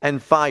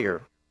and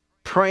fire,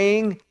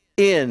 praying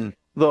in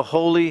the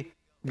Holy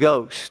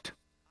Ghost.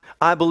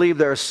 I believe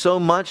there is so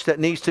much that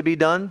needs to be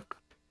done,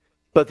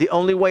 but the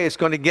only way it's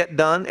going to get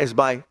done is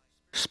by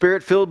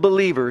Spirit-filled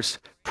believers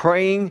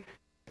praying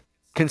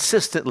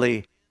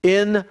consistently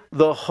in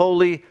the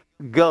Holy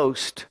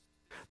Ghost,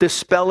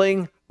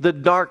 dispelling the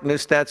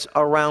darkness that's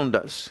around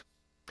us,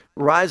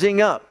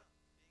 rising up,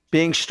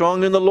 being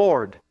strong in the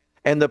Lord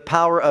and the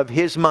power of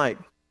his might.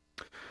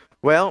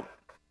 Well,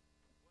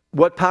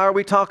 what power are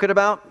we talking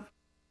about?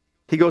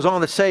 He goes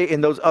on to say in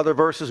those other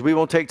verses, we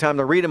won't take time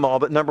to read them all,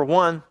 but number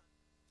one,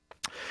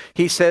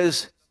 he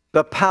says,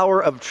 the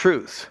power of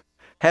truth.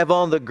 Have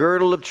on the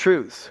girdle of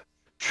truth.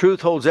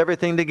 Truth holds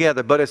everything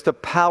together, but it's the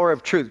power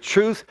of truth.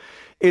 Truth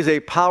is a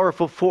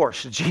powerful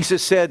force.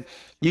 Jesus said,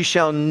 you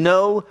shall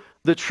know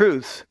the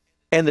truth,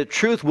 and the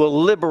truth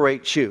will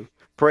liberate you.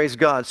 Praise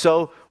God.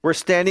 So we're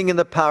standing in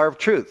the power of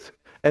truth.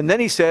 And then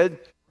he said,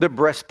 the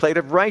breastplate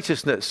of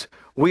righteousness.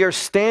 We are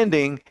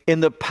standing in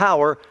the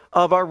power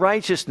of our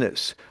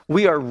righteousness.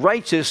 We are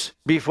righteous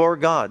before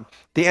God.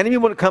 The enemy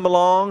would come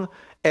along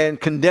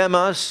and condemn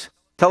us,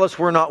 tell us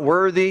we're not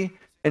worthy,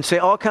 and say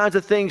all kinds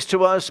of things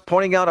to us,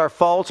 pointing out our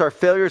faults, our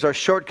failures, our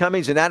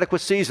shortcomings,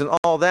 inadequacies, and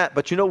all that.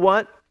 But you know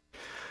what?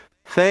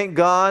 Thank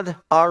God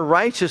our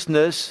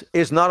righteousness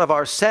is not of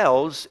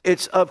ourselves,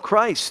 it's of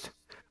Christ.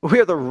 We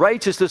are the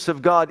righteousness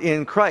of God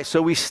in Christ.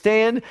 So we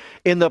stand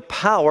in the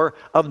power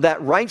of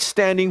that right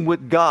standing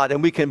with God,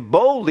 and we can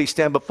boldly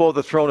stand before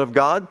the throne of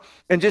God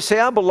and just say,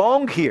 I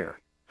belong here.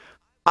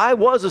 I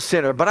was a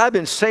sinner, but I've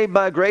been saved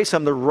by grace.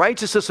 I'm the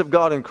righteousness of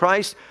God in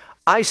Christ.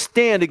 I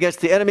stand against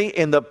the enemy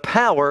in the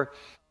power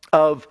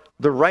of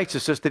the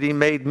righteousness that he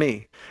made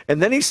me.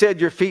 And then he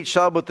said, your feet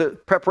shod with the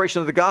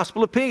preparation of the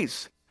gospel of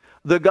peace.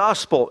 The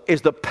gospel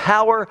is the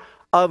power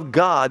of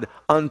God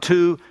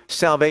unto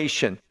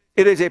salvation.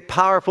 It is a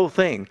powerful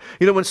thing.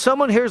 You know, when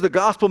someone hears the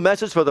gospel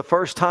message for the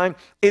first time,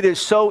 it is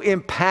so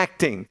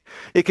impacting.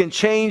 It can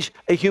change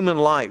a human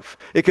life.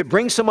 It could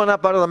bring someone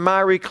up out of the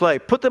miry clay,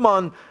 put them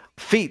on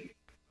feet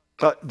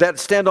that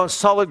stand on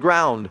solid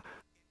ground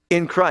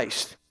in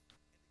Christ,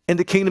 in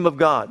the kingdom of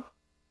God.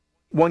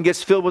 One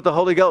gets filled with the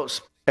Holy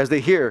Ghost as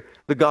they hear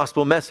the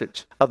gospel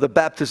message of the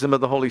baptism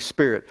of the Holy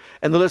Spirit.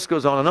 And the list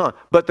goes on and on.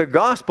 But the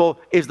gospel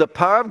is the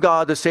power of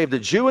God to save the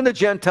Jew and the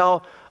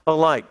Gentile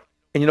alike.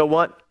 And you know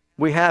what?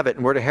 We have it,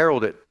 and we're to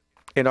herald it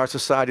in our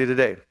society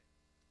today.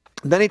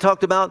 Then he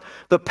talked about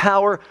the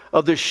power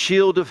of the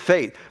shield of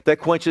faith that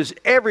quenches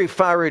every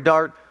fiery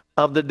dart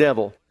of the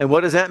devil. And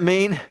what does that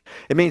mean?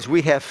 It means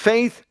we have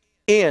faith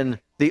in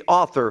the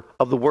author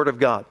of the Word of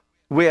God.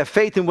 We have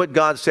faith in what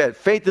God said,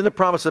 faith in the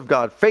promise of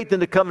God, faith in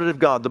the covenant of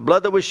God, the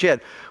blood that was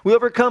shed. We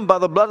overcome by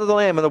the blood of the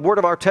Lamb and the word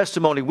of our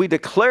testimony. We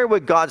declare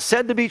what God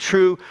said to be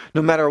true,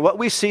 no matter what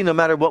we see, no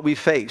matter what we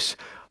face.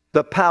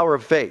 The power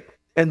of faith.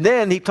 And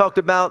then he talked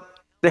about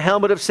the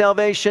helmet of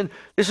salvation.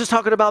 This is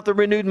talking about the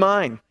renewed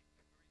mind.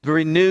 The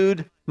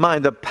renewed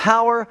mind. The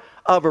power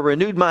of a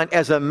renewed mind.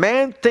 As a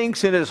man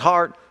thinks in his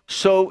heart,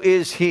 so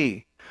is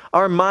he.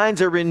 Our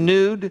minds are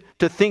renewed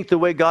to think the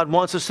way God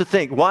wants us to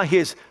think. Why?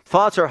 His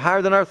thoughts are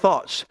higher than our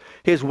thoughts.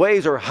 His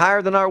ways are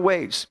higher than our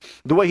ways.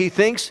 The way he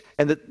thinks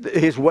and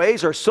his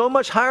ways are so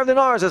much higher than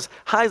ours, as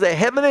high as the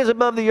heaven is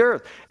above the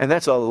earth. And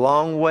that's a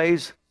long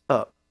ways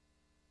up.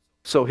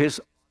 So his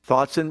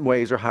thoughts and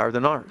ways are higher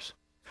than ours.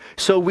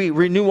 So we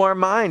renew our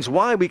minds.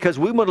 Why? Because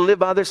we want to live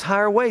by this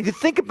higher way. You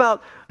think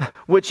about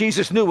what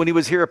Jesus knew when he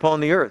was here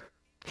upon the earth.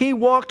 He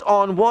walked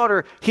on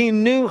water. He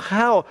knew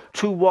how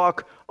to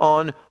walk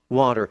on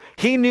water.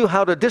 He knew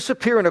how to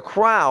disappear in a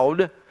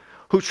crowd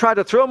who tried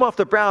to throw him off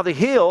the brow of the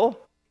hill.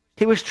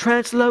 He was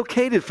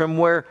translocated from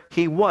where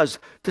he was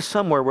to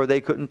somewhere where they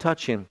couldn't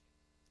touch him.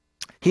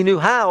 He knew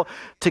how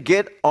to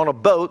get on a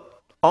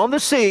boat on the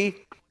sea,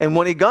 and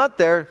when he got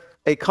there,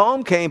 a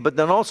calm came, but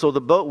then also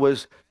the boat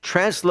was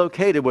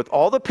translocated with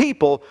all the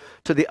people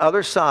to the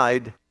other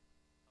side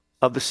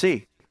of the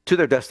sea, to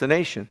their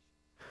destination.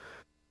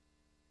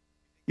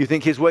 You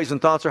think his ways and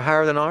thoughts are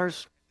higher than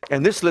ours?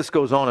 And this list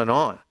goes on and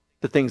on,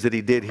 the things that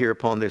he did here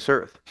upon this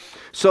earth.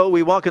 So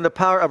we walk in the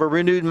power of a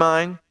renewed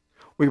mind.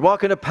 We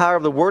walk in the power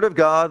of the Word of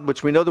God,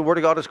 which we know the Word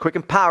of God is quick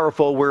and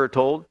powerful, we're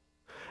told.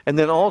 And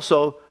then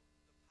also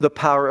the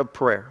power of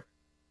prayer.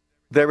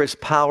 There is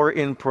power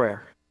in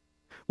prayer.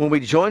 When we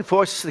join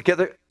forces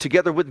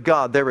together with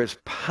God, there is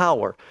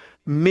power,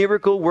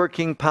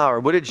 miracle-working power.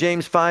 What did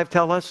James 5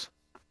 tell us?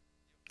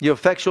 The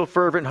effectual,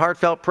 fervent,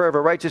 heartfelt prayer of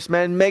a righteous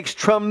man makes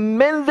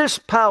tremendous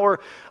power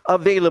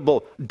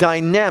available,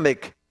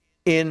 dynamic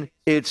in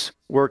its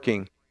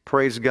working.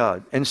 Praise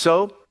God. And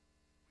so,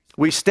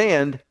 we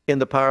stand in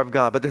the power of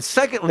God. But then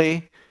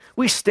secondly,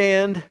 we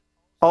stand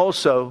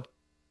also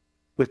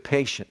with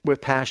passion.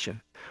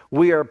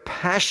 We are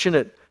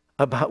passionate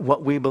about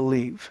what we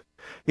believe.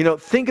 You know,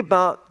 think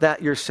about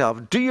that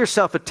yourself. Do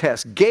yourself a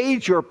test.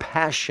 Gauge your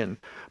passion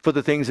for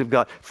the things of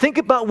God. Think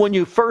about when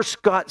you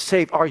first got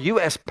saved. Are you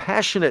as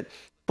passionate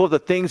for the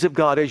things of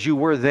God as you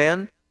were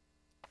then,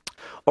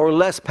 or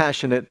less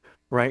passionate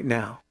right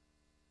now?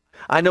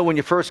 I know when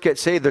you first get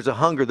saved, there's a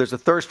hunger, there's a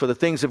thirst for the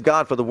things of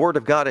God, for the Word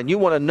of God, and you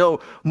want to know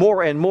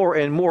more and more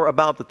and more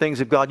about the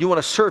things of God. You want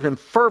to serve Him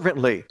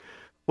fervently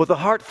with a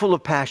heart full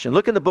of passion.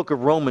 Look in the book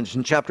of Romans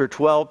in chapter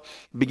 12,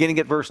 beginning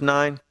at verse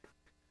 9.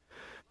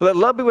 Let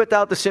love be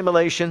without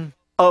dissimulation.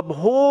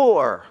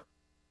 Abhor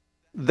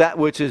that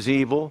which is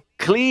evil.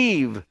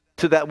 Cleave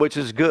to that which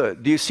is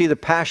good. Do you see the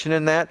passion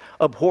in that?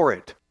 Abhor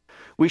it.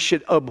 We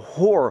should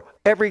abhor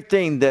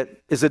everything that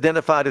is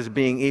identified as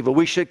being evil.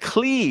 We should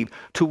cleave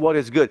to what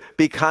is good.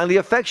 Be kindly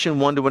affectionate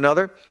one to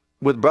another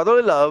with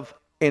brotherly love,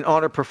 in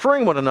honor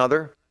preferring one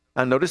another.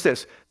 And notice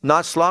this,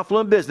 not slothful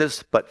in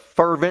business, but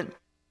fervent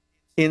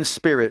in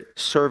spirit,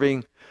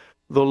 serving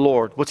the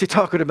Lord. What's he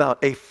talking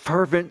about? A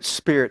fervent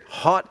spirit,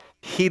 hot,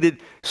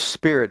 heated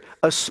spirit,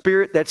 a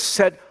spirit that's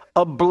set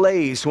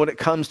ablaze when it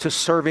comes to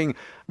serving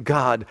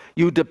God.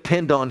 You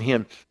depend on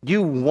Him.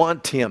 You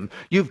want Him.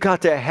 You've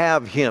got to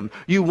have Him.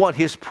 You want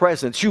His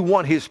presence. You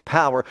want His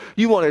power.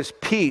 You want His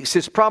peace,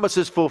 His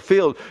promises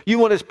fulfilled. You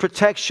want His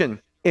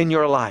protection in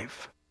your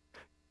life.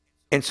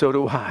 And so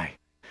do I.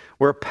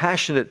 We're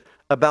passionate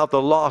about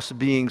the lost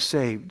being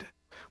saved.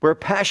 We're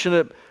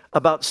passionate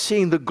about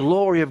seeing the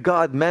glory of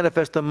God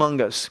manifest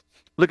among us.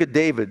 Look at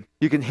David.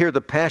 You can hear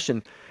the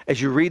passion as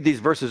you read these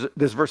verses,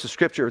 this verse of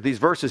Scripture, these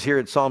verses here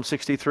in Psalm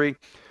 63.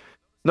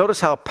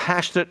 Notice how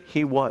passionate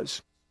he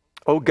was.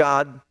 O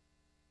God,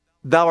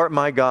 Thou art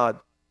my God.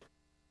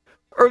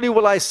 Early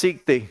will I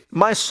seek Thee.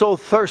 My soul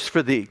thirsts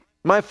for Thee.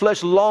 My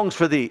flesh longs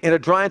for Thee in a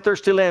dry and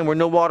thirsty land where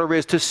no water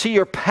is, to see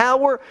Your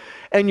power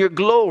and Your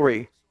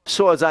glory,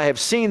 so as I have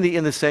seen Thee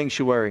in the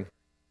sanctuary.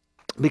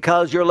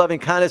 Because Your loving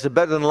kindness is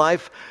better than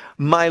life,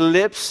 my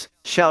lips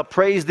shall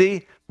praise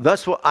Thee.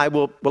 Thus will I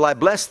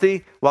bless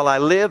Thee while I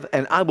live,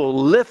 and I will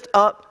lift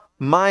up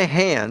my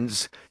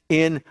hands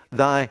in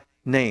Thy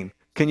name.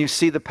 Can you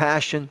see the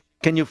passion?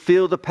 Can you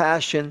feel the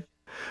passion?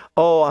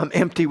 Oh, I'm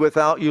empty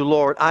without you,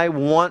 Lord. I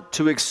want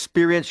to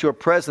experience your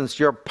presence,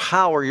 your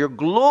power, your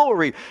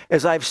glory.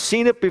 As I've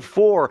seen it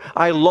before,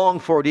 I long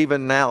for it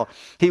even now.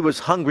 He was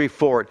hungry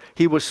for it.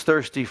 He was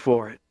thirsty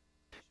for it.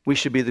 We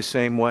should be the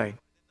same way.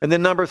 And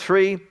then number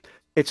 3,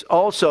 it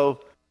also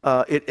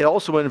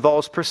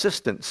involves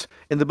persistence.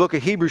 In the book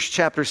of Hebrews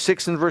chapter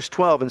 6 and verse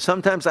 12, and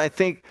sometimes I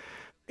think,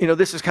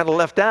 this is kind of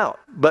left out,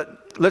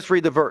 but let's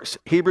read the verse.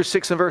 Hebrews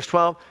 6 and verse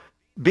 12,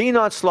 be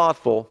not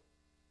slothful,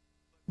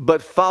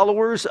 but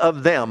followers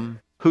of them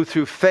who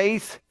through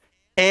faith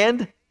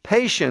and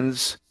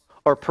patience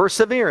or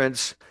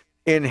perseverance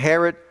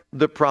inherit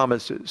the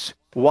promises.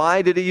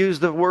 Why did he use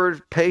the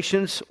word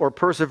patience or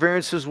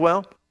perseverance as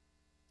well?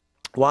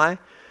 Why?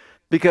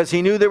 Because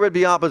he knew there would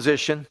be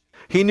opposition.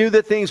 He knew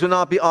that things would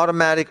not be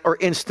automatic or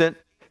instant.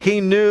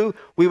 He knew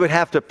we would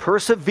have to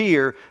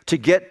persevere to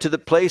get to the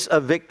place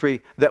of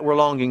victory that we're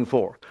longing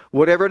for.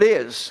 Whatever it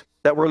is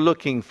that we're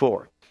looking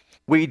for.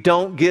 We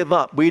don't give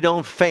up. We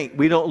don't faint.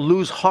 We don't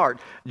lose heart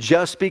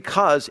just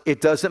because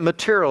it doesn't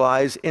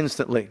materialize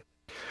instantly.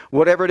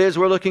 Whatever it is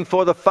we're looking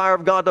for, the fire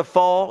of God to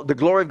fall, the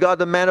glory of God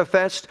to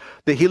manifest,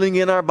 the healing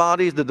in our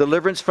bodies, the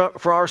deliverance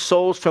for our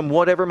souls from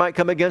whatever might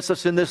come against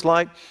us in this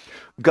life,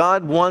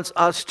 God wants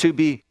us to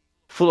be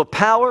full of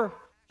power,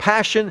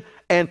 passion,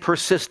 and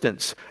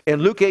persistence.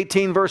 In Luke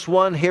 18, verse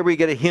 1, here we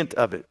get a hint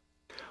of it.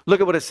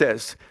 Look at what it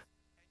says.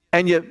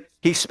 And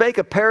he spake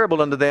a parable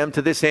unto them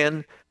to this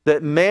end,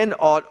 that men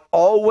ought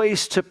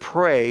always to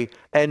pray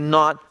and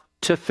not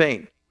to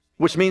faint.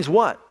 Which means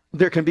what?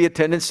 There can be a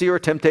tendency or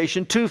a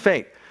temptation to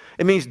faint.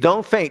 It means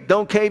don't faint,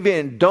 don't cave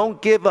in, don't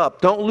give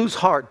up, don't lose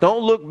heart,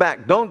 don't look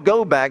back, don't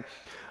go back,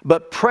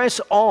 but press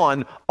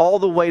on all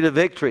the way to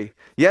victory.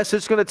 Yes,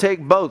 it's going to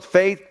take both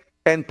faith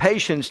and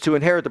patience to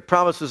inherit the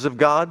promises of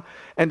God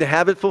and to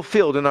have it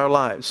fulfilled in our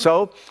lives.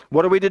 So,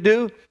 what are we to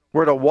do?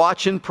 We're to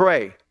watch and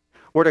pray.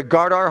 We're to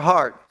guard our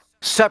heart,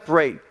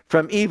 separate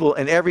from evil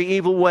in every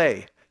evil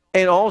way,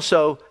 and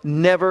also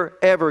never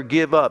ever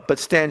give up, but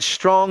stand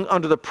strong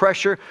under the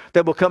pressure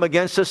that will come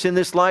against us in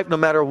this life, no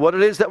matter what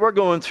it is that we're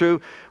going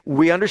through.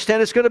 We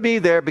understand it's going to be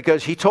there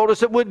because he told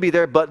us it would be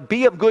there, but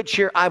be of good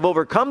cheer. I've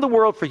overcome the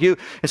world for you.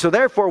 And so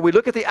therefore, we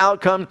look at the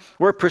outcome.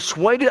 We're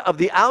persuaded of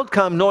the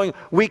outcome, knowing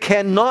we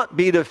cannot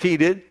be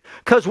defeated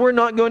because we're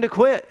not going to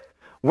quit.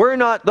 We're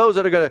not those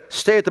that are going to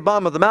stay at the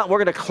bottom of the mountain.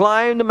 We're going to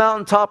climb the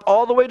mountaintop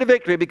all the way to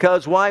victory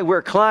because why?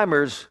 We're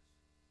climbers.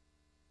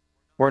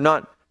 We're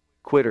not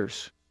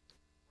quitters.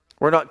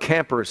 We're not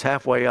campers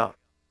halfway up.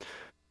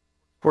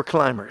 We're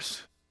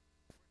climbers.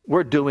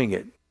 We're doing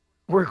it.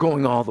 We're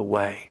going all the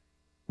way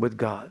with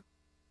God.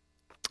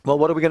 Well,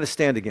 what are we going to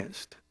stand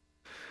against?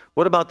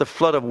 What about the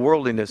flood of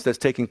worldliness that's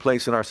taking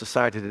place in our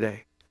society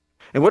today?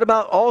 And what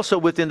about also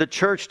within the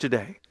church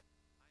today?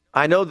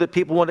 I know that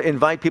people want to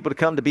invite people to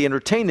come to be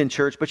entertained in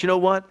church, but you know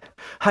what?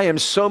 I am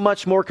so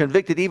much more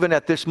convicted even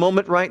at this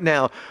moment right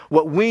now.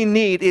 What we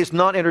need is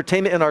not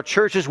entertainment in our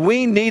churches.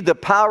 We need the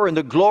power and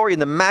the glory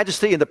and the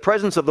majesty and the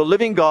presence of the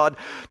living God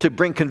to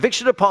bring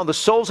conviction upon the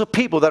souls of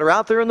people that are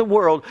out there in the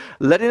world,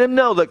 letting them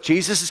know, look,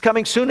 Jesus is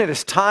coming soon and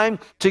it's time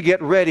to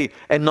get ready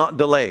and not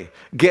delay.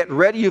 Get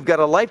ready. You've got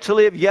a life to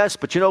live, yes,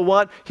 but you know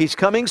what? He's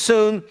coming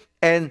soon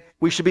and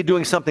we should be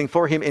doing something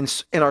for him in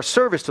our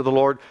service to the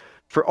Lord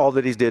for all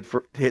that he did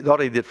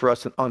for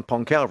us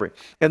upon Calvary.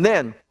 And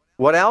then,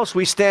 what else?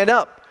 We stand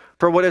up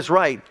for what is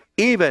right,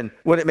 even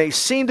when it may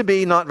seem to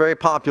be not very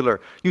popular.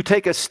 You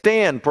take a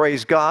stand,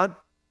 praise God.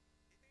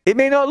 It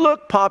may not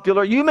look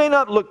popular, you may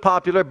not look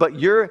popular, but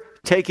you're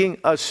taking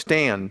a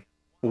stand.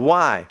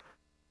 Why?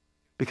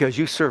 Because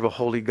you serve a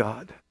holy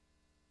God.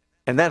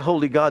 And that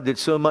holy God did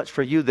so much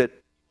for you that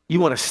you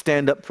want to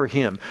stand up for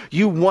him.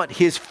 You want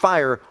his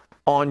fire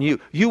on you.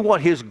 You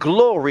want his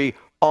glory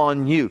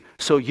on you.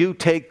 So you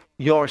take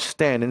your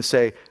stand and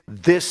say,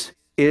 this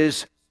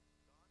is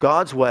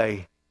God's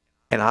way,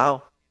 and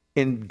I'll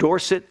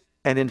endorse it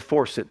and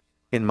enforce it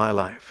in my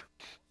life.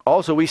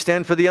 Also, we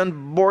stand for the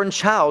unborn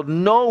child,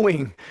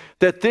 knowing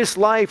that this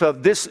life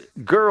of this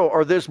girl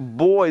or this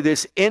boy,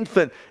 this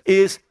infant,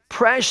 is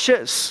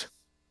precious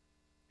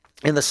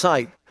in the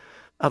sight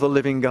of a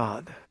living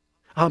God.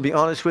 I'll be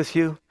honest with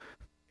you.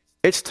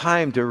 It's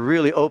time to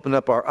really open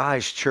up our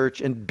eyes,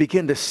 church, and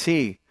begin to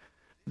see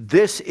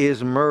this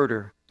is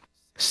murder.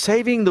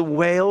 Saving the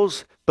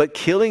whales but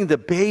killing the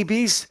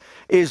babies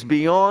is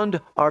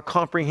beyond our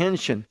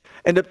comprehension.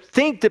 And to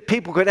think that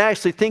people could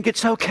actually think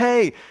it's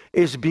okay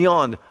is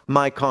beyond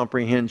my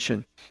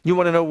comprehension. You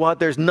want to know what?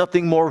 There's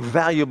nothing more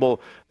valuable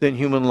than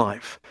human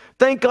life.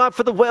 Thank God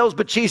for the whales,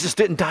 but Jesus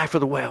didn't die for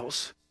the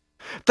whales.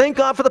 Thank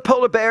God for the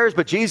polar bears,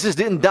 but Jesus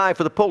didn't die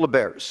for the polar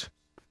bears.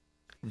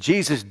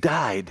 Jesus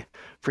died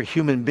for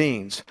human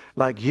beings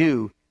like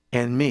you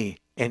and me,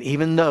 and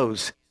even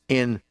those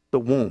in the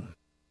womb.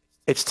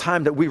 It's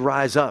time that we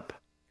rise up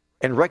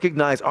and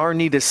recognize our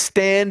need to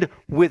stand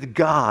with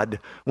God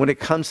when it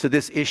comes to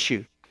this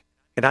issue.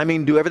 And I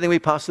mean do everything we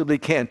possibly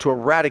can to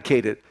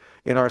eradicate it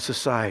in our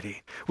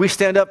society. We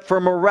stand up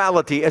for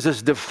morality as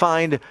it's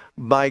defined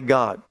by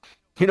God.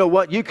 You know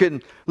what? You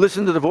can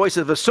listen to the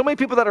voices of so many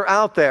people that are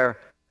out there,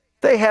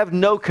 They have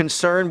no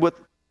concern with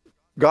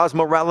God's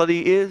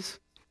morality is.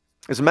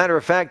 As a matter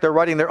of fact, they're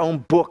writing their own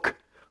book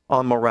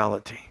on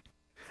morality.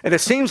 And it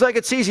seems like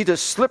it's easy to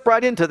slip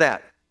right into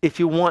that if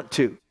you want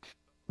to.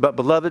 But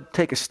beloved,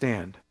 take a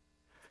stand.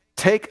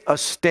 Take a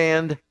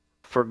stand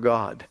for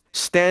God.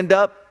 Stand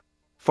up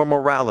for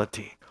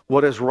morality,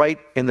 what is right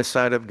in the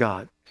sight of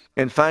God.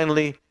 And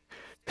finally,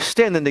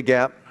 stand in the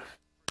gap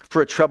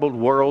for a troubled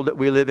world that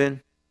we live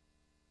in.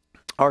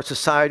 Our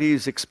society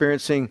is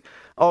experiencing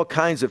all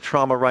kinds of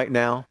trauma right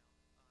now.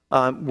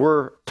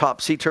 We're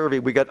topsy-turvy.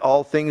 We got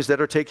all things that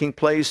are taking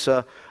place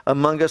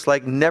among us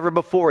like never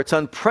before. It's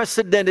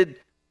unprecedented,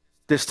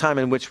 this time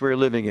in which we're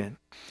living in.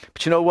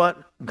 But you know what?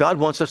 God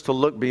wants us to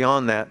look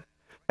beyond that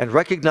and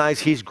recognize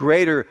He's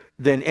greater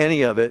than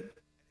any of it.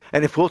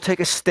 And if we'll take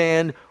a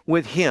stand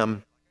with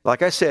Him,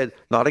 like I said,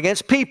 not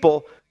against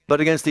people, but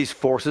against these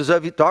forces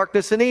of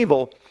darkness and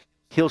evil,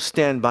 He'll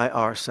stand by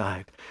our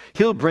side.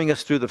 He'll bring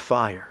us through the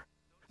fire.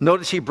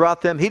 Notice He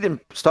brought them, He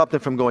didn't stop them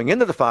from going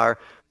into the fire,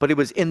 but He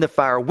was in the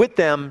fire with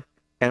them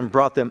and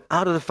brought them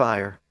out of the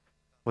fire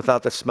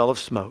without the smell of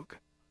smoke,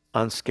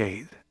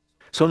 unscathed.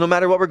 So no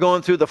matter what we're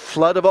going through, the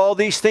flood of all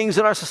these things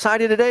in our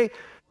society today,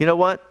 you know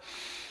what?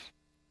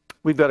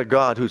 We've got a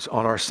God who's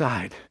on our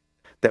side.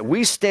 That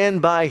we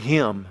stand by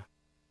Him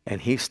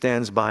and He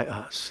stands by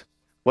us.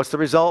 What's the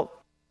result?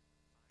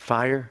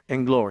 Fire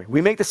and glory.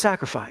 We make the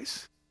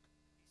sacrifice.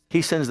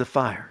 He sends the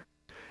fire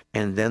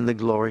and then the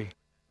glory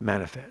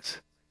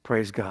manifests.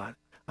 Praise God.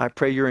 I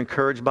pray you're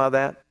encouraged by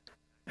that.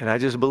 And I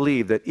just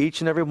believe that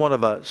each and every one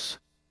of us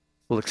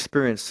will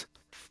experience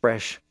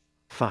fresh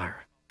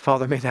fire.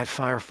 Father, may that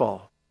fire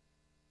fall,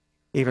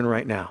 even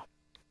right now.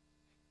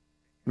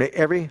 May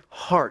every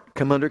heart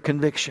come under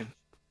conviction.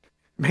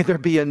 May there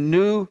be a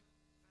new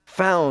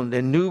found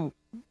and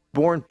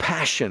newborn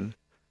passion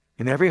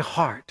in every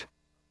heart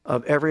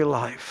of every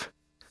life.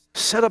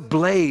 Set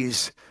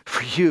ablaze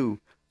for you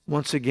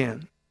once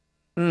again.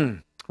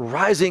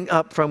 Rising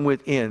up from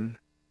within,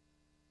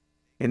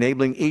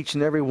 enabling each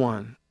and every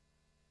one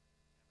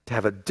to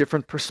have a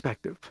different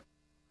perspective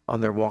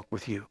on their walk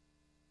with you,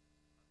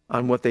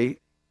 on what they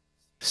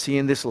see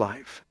in this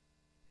life,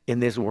 in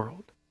this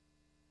world.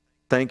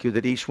 Thank you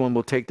that each one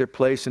will take their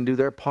place and do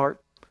their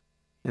part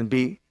and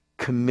be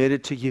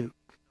committed to you.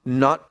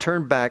 Not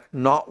turn back,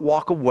 not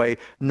walk away,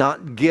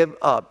 not give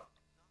up,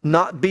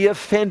 not be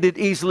offended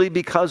easily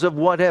because of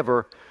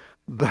whatever,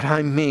 but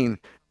I mean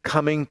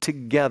coming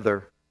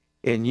together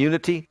in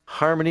unity,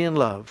 harmony, and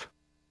love,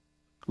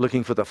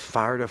 looking for the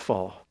fire to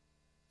fall,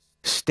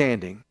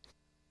 standing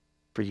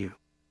for you.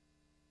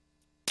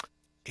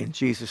 In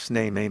Jesus'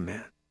 name,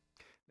 amen.